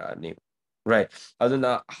sana rani right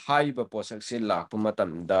aduna high ba posak se lakpa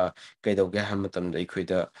matamda kaidauge ha matamda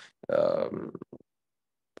ikoida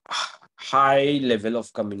high level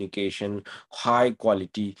of communication high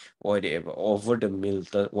quality whatever over the mill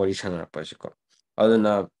the wari sana pasiko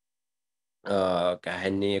aduna kay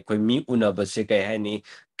haini akhoi mi unabase kay haini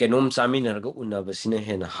kenom chaminarga unabasina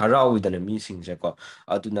hena harawidana mi singse ko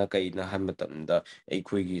aduna kaina ha matamda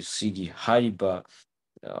akhoi sigi haiba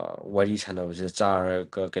wari sanabase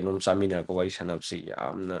charga kenom chaminarga wari sanabase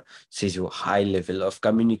yamna siju high level of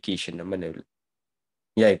communication amane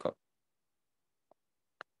yai ko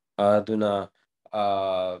aduna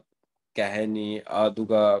kahani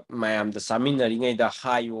aduga mayam da saminari ngai da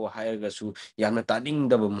hayo hayaga su yamna taning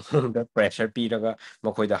da da pressure pi daga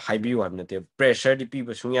makoi da haibiu hamna te pressure di pi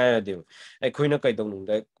ba sunya ya de ai khoina kai dong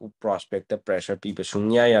da prospect da pressure pi ba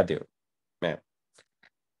sunya ya de ma'am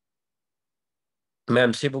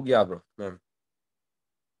ma'am sibuk ya bro ma'am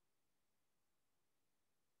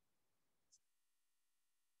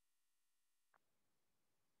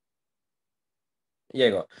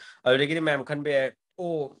yego already ma'am khan be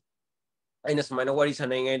o aina sumaina wari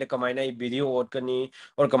sanai ngai da kamaina video otkani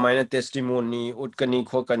or kamaina testimony utkani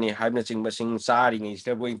khokani haibna chingba sing sari ngai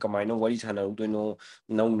sta boy kamaina wari sana udoino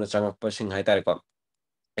nauna changakpa sing haitare ko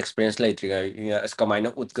experience later as kamaina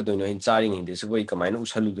utkadoino in chari ngai de boy kamaina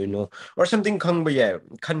usaludoino or something khan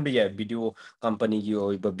be ya video company gi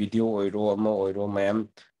oi ba video oiro ama oiro mayam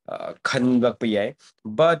khanbak pa yai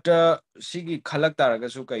but sigi khalak taraga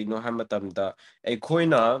su kaino ha matamda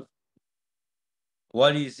aikhoina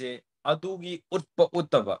warise adugi utpa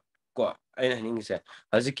utaba ko aina hiningse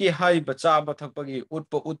haziki haiba chaba thakpagi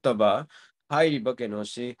utpa utaba haiba keno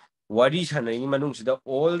se wari sanai manungsida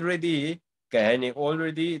already kahani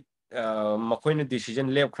already makoina decision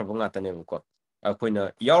lep khraba ngata ne ko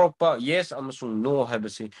akoina yaropa yes amasung no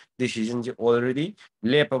habasi decision ji already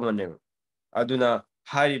lepa mane aduna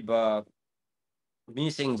haiba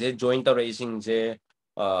meeting je join racing je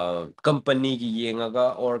company gi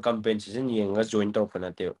yengaga or compensation yenga join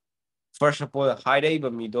panate first of all hairaiba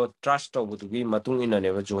mido trust tawbugi matung ina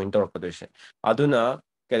neba join tawpadoise aduna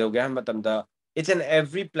kedoge matamda it's an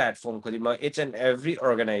every platform kodima it's an every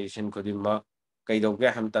organization kodima kaidoge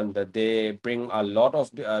hamtamda they bring a lot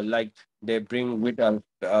of like they bring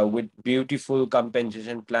with beautiful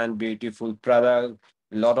compensation plan beautiful product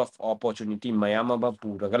lot of opportunity mayama ba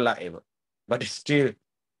puraga laeba but still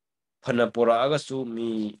fana poragasu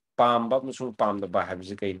mi pamba musung pamda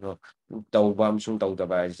habse kaino tawba musung tawda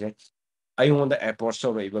haise ꯑꯩꯉꯣꯟꯗ approach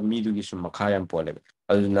ꯇꯧꯔꯛꯏꯕ ꯃꯤꯗꯨꯒꯤꯁꯨ ꯃꯈꯥ ꯌꯥꯝ ꯄꯣꯜꯂꯦꯕ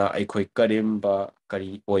ꯑꯗꯨꯅ ꯑꯩꯈꯣꯏ ꯀꯔꯤꯝꯕ ꯀꯔꯤ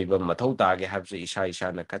ꯑꯣꯏꯕ ꯃꯊꯧ ꯇꯥꯒꯦ ꯍꯥꯏꯕꯁꯦ ꯏꯁꯥ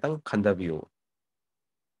ꯏꯁꯥꯅ ꯈꯤꯇꯪ ꯈꯟꯊꯕꯤꯌꯨ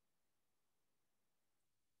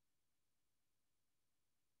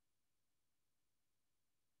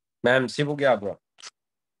ꯃꯦꯝ ꯁꯤꯕꯨ ꯌꯥꯕ꯭ꯔꯣ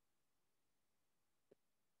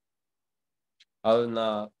ꯑꯗꯨꯅ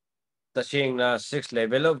ꯇꯁꯦꯡꯅ ꯁꯤꯛꯁ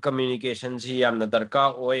ꯂꯦꯚꯦꯜ ꯑꯣꯐ ꯀꯝꯃ꯭ꯌꯨꯅꯤꯀꯦꯁꯟꯁꯤ ꯌꯥꯝꯅ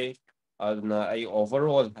ꯗꯔꯀꯥꯔ ꯑꯣꯏ aduna ai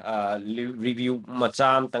overall review macha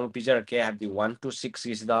amtang pijarake habdi 1 to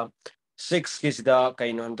 6 isda 6 kisda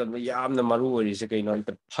kaino amtang yamna maru orise kaino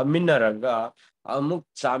amtang phaminaraga amuk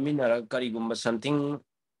chaminaraga karigumba something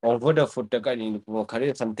over the foot kari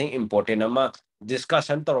khare something important ama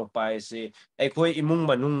discussion torokpa ase akhoi imung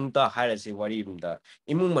manung ta hairase wari bunda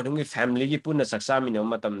imung manung gi family gi punna saksamina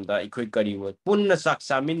matamda akhoi kari punna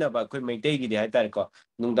saksamina ba akhoi meitei gi haitar ko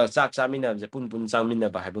nungda chak chamina je pun pun chamina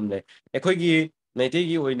ba haibum le ꯑꯩꯈꯣꯏꯒꯤ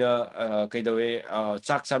ꯃꯩꯇꯩꯒꯤ ꯑꯣꯏꯅ ꯀꯩꯗꯧꯋꯦ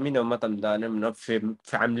ꯆꯥꯛ ꯆꯥꯃꯤꯟꯅꯕ ꯃꯇꯝꯗ ꯑꯅꯝꯕꯅ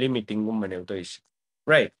family ꯃꯤꯇꯤꯡꯒꯨꯝꯕꯅꯦꯕ ꯇꯧꯔꯤꯁꯦ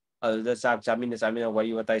right ꯑꯗꯨꯗ ꯆꯥꯛ ꯆꯥꯃꯤꯟꯅ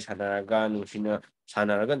ꯋꯥꯔꯤ ꯋꯥꯇꯥꯏ ꯁꯥꯟꯅꯔꯒ ꯅꯨꯡꯁꯤꯅ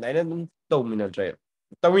ꯁꯥꯟꯅꯔꯒ ꯑꯗꯨꯃꯥꯏꯅ ꯑꯗꯨꯝ ꯇꯧꯃꯤꯟꯅꯗ꯭ꯔꯦ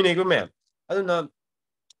ꯇꯧꯃꯤꯟꯅꯩꯀꯣ ꯃꯌꯥꯝ ꯑꯗꯨꯅ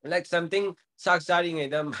ꯂꯥꯏꯛ ꯁꯝꯊꯤꯡ ꯆꯥꯛ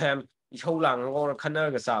ꯆꯥꯔꯤꯉꯩꯗ ꯃꯌꯥꯝ ꯏꯁꯧ ꯂꯥꯡꯉꯒ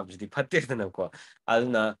ꯈꯟꯅꯔꯒ ꯆꯥꯕꯁꯤꯗꯤ ꯐꯠꯇꯦꯗꯅꯀꯣ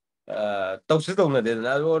ꯑꯗꯨꯅ tꯧsu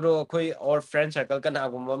tꯧnadedana ado akhoi or friend circle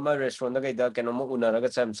kanagumba ma restaurant da kaida kenoma unaraga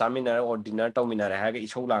chaminara or dinner tauminara haga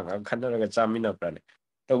isou langa khanaraga chamina prane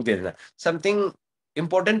tawdedana something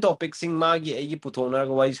important topic sing magi ai puthona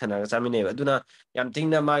ga wai sana chamine aduna yam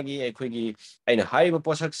tingna magi akhoi gi aina hariba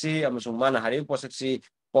posak si amasung mana hariba posak si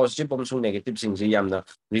positive amasung negative sing si yamna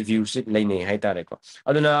review si leine hai tare ko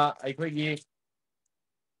aduna akhoi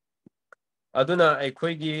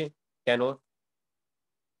gi kano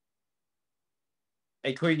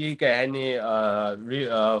ꯑꯩꯈꯣꯏꯒꯤ ꯀꯩ ꯍꯥꯏꯅꯤ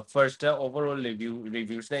first overall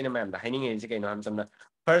reviews ꯑꯩꯅ ꯃꯌꯥꯝꯗ ꯍꯥꯏꯅꯤꯡꯉꯤꯁꯦ ꯀꯩꯅꯣ ꯍꯥꯏꯕ ꯃꯇꯝꯗ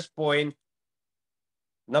first point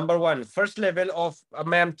number 1 first level of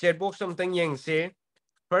ma'am chat box amtang yengse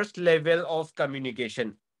first level of communication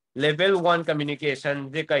level 1 communication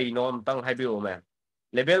je kaino amtang haibiyo ma'am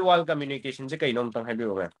level 1 communication je kaino amtang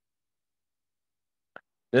haibiyo ma'am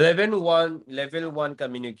level 1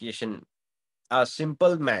 communication a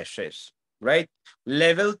simple message right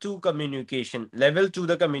level 2 communication level 2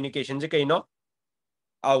 the communication je kaino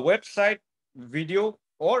a website video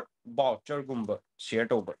or voucher gumba share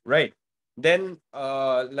over right then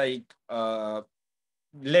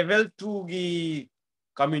level 2 gi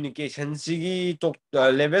communication sigi to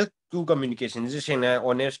level 2 communication ji sena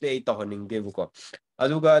honestly ai to honing de bu ko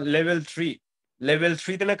aduga level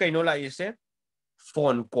 3 dana kaino la ise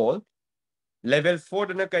phone call level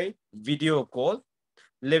 4 dana kai video call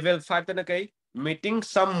level 5 dana kai meeting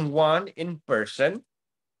someone in person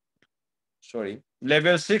sorry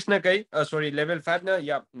level 6 na kai sorry level 5 na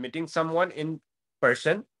yeah meeting someone in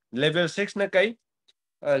person level 6 na kai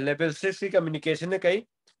level 6 ki communication na kai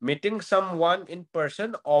meeting someone in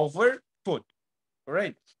person over foot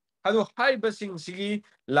right ado haiba sing sigi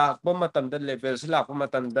lakpa matamda levels lakpa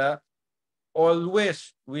matamda always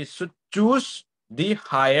we should choose the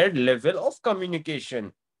higher level of communication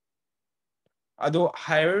ado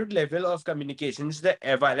higher level of communications the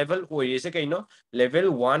available oise kaino level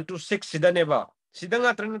 1 to 6 sida neba sida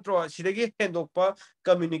ngatra natro sidagi hendokpa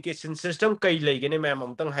communication system kai leigene ma'am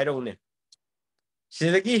amtang hairone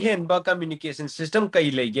sidagi henba communication system kai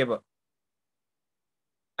leigeba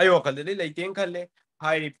ayo khalde leiteng khalle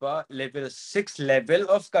haipa level 6 level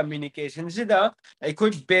of communication sida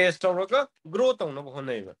aikoi base tawraga grow tawna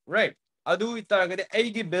honaiba right adu itaragade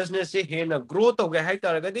aigi business se hena grow tawge hai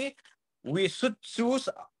taragade we should choose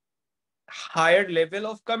higher level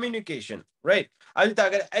of communication right adu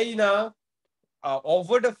taragade aina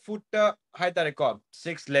over the foot hai tareko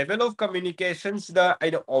 6 level of communications the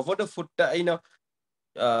aina over the foot aina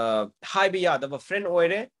high beyond of a friend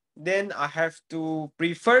oire, then I have to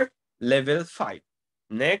prefer level 5.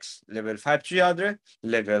 Next, level 5 other,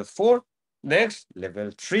 level 4, next, level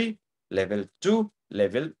 3, level 2,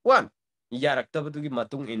 level 1. Yaraktabatugi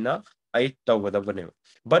matung ina ay tawgadabane.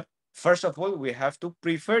 But first of all, we have to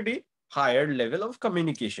prefer the higher level of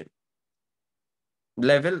communication.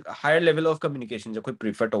 Higher level of communication जो कोई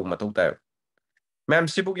prefer तो मत होता है. Ma'am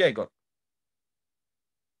सिबुक या eco.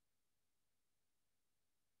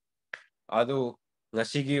 adu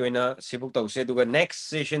ngasigi oina sibuk tawse duga next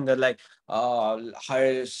session that like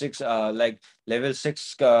higher 6 like level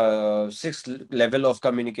 6 6 level of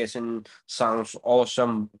communication sounds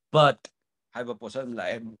awesome but have a person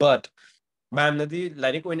like but ma'am nadi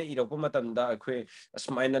like oina irokpa matamda akhoi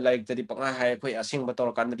asmaina like tadi panga hai akhoi asingba tor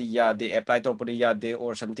kanadi yade apply tor puri yade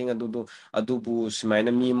or something adubu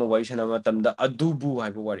smaina mi mo waisana matamda adubu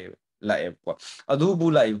haiba wari laepo adubu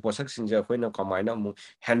lai posak singja akhoi na kamaina mu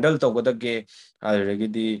handle tawgadage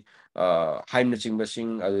aduragidi haimna chingba sing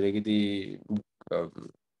aduragidi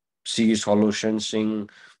sigi solution sing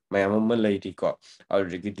mayam ama laiti ko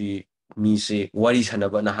aduragidi mi se wari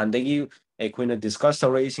sanaba nahandagi akhoi discuss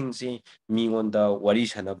tawrai sing si mi on the wari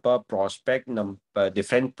sanaba prospect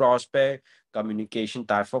different prospect communication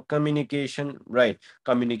type of communication right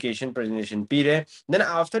communication presentation pire then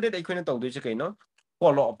after that akhoi na tawdoi se kaino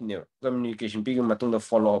follow up ne communication pige matung da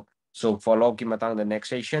follow up so follow up ki matang the next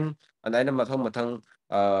session and then mathang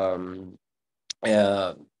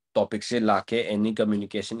topic se lake any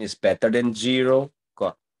communication is better than zero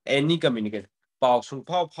ko any communication pau sung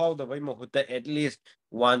pau da bai mahutta at least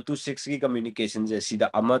 1 to 6 ki communication je sida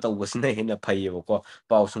ama ta wasna hena phayebo ko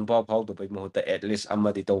pau sung pau da bai mahutta at least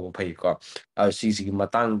ama di to phai ko si si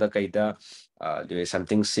matang da kaida there is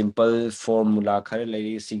something simple formula khare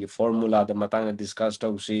lai si formula da matang discuss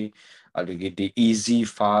to si the easy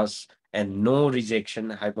fast and no rejection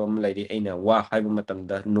haibam lady aina wa haibam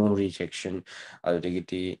matamda no rejection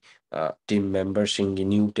adugiti team member singi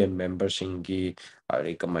new team member singi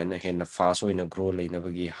ari kamaina hena fast oina grow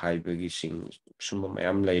leinabagi haibagi sing sumba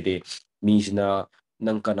mayam lady misna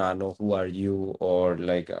nang kanano, who are you, or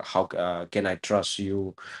like how can I trust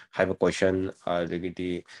you, have a question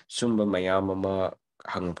adagidi sumba mayam ama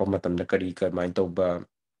hangpa matamda kari kamain tawba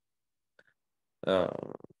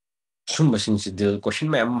sumbasinsidil question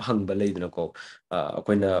mayam hangba leidnako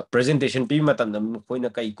akoina presentation pi matamda koina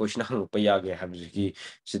kai question hangpa yage habji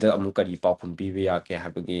sida amu kari pakhum pi yake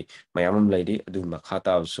habagi mayam leidi adu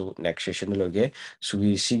makhata also next session loge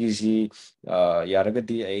sugi sigi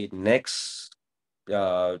yaragadi ai next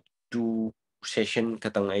two session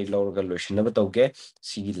katang ay lorga loishinaba tawge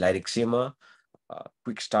sigi lyric sema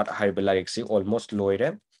quick start haiba lyric se almost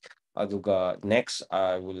loire aduga next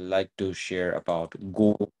I would like to share about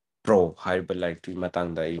go pro haiba lyric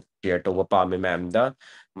matangda I share to pa me ma'am da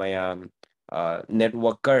mayam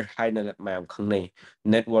networker haina mayam khangnai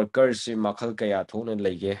networker si makhal kaya thona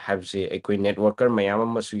lege have se ekoi networker mayam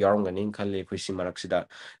ma su yarongani khale ekoi si maraksida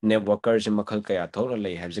networker si makhal kaya thona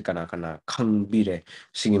lei have se kana kana khangbire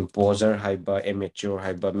singing poser haiba amateur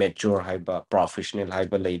haiba mature haiba professional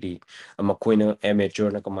haiba lady makoina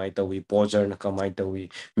amateur na kamai tawi poser na kamai tawi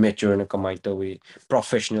mature na kamai tawi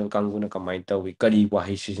professional kanguna kamai tawi kari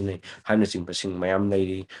wahi sisne haina sing mayam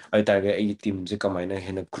lady ai targa ai team je kamai na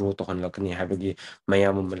hena grow to han lakni habagi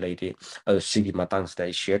mayam ma lady sigi matang sta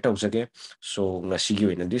share tawsage so ngasigi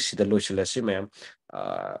oina this sida loisilasi mayam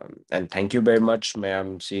and thank you very much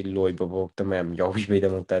ma'am si loy babok to ma'am yawi be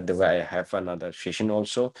damata the I have another session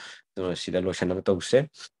also so sida loisana tawse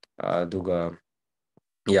duga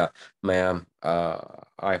yeah ma'am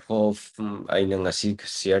I hope aina ngasi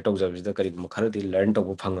share tawjabsida kari kharadi learn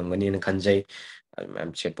tawbu phangangani na khanjai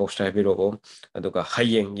ma'am chat box ta habiro aduga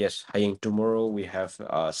hayeng yes hayeng tomorrow we have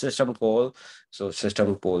a system call so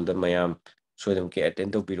system call the ma'am so them ke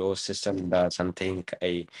attend to biro system da something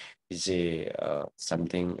I is a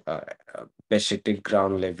something basic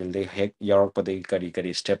ground level they hack york pa de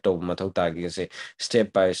kari step to mathau ta gi se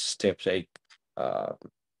step by step say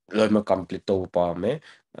loima complete to pa me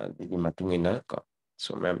matungina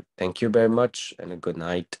so ma'am thank you very much and a good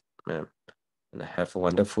night ma'am and have a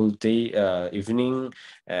wonderful day evening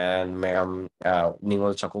and ma'am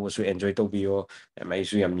ningol chako su enjoy to bio mai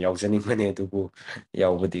su yam yaujani mane dubu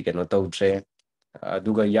yaubadi kano tawtre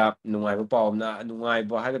aduga yap nungai ba paw na nungai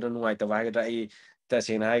ba haga nungai ta haga ai ta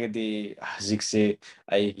sena haga di zikse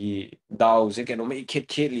ai gi daw se keno mai khet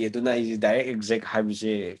khet li aduna ai direct exact habi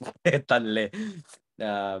se talle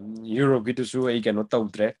Europe gitu su ai keno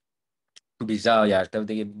tawtre visa yar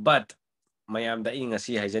tabdagi but mayam da inga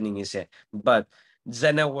si haijaningi se but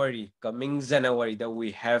January coming January that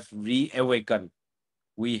we have reawakened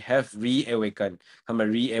hama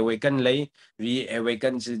reawaken lay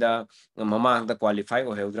reawaken sida mamang da qualify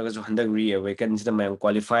o heldraga so handak reawaken sida mayam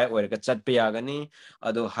qualify o ga chat pe agani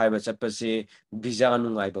ado haiba chat pa se visa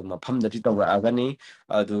nungai ba mafam da ti tawra agani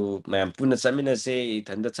ado mayam puna chamina se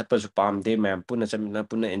ithanda chat pa su pam de mayam puna chamina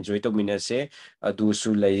puna enjoy to mina se adu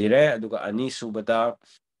su leire adu ga ani su bada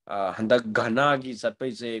handak Ghana gi chat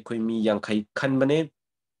pa se khoi mi yang khan bane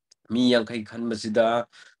mi yang khan basida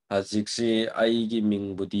hajikse aigi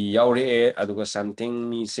mingbudi yaure aduga something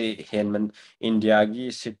mi se henman India gi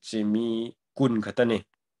sitse mi kun khatane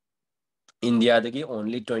India dagi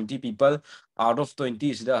only 20 people out of 20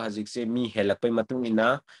 is the hajikse mi helakpai matung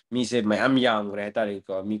ina mi se mayam yang re tari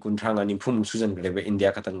ko mi kunthanga ni phum sujan grebe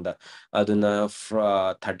India khatangda aduna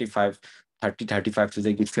 35 to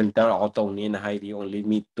the git filter out on in high only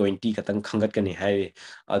me 20 katang khangat kani hai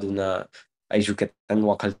aduna aishu ketang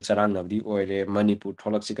wakal charang nabdi oire Manipur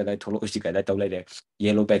tholak sikadai tholok sikadai tawlai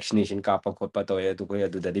yellow vaccination kapa khotpa to adu ko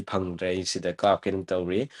adu dadi phangre sida kap ken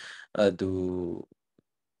tawri adu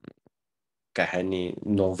kahani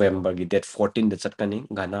November gi date 14 da chatkani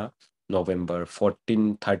Ghana November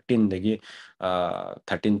 14 13 dagi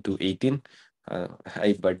 13 to 18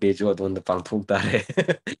 ai birthday jo adon da pangthuk tare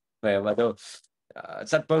ma'am ado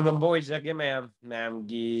chatpa ngamba oisage ma'am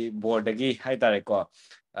gi board dagi hai tare ko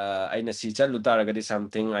aina si chatlu taragadi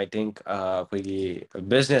something I think akhoi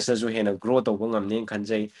business asu hena grow to ngamne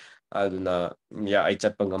khanjai aduna ya ai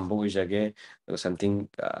chatpa ngamba oisage something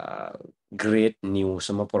great news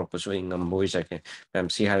sama purpose in ngamba oisage ma'am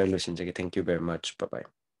si hara lusinjage thank you very much bye bye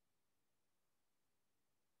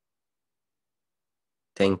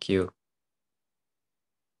thank you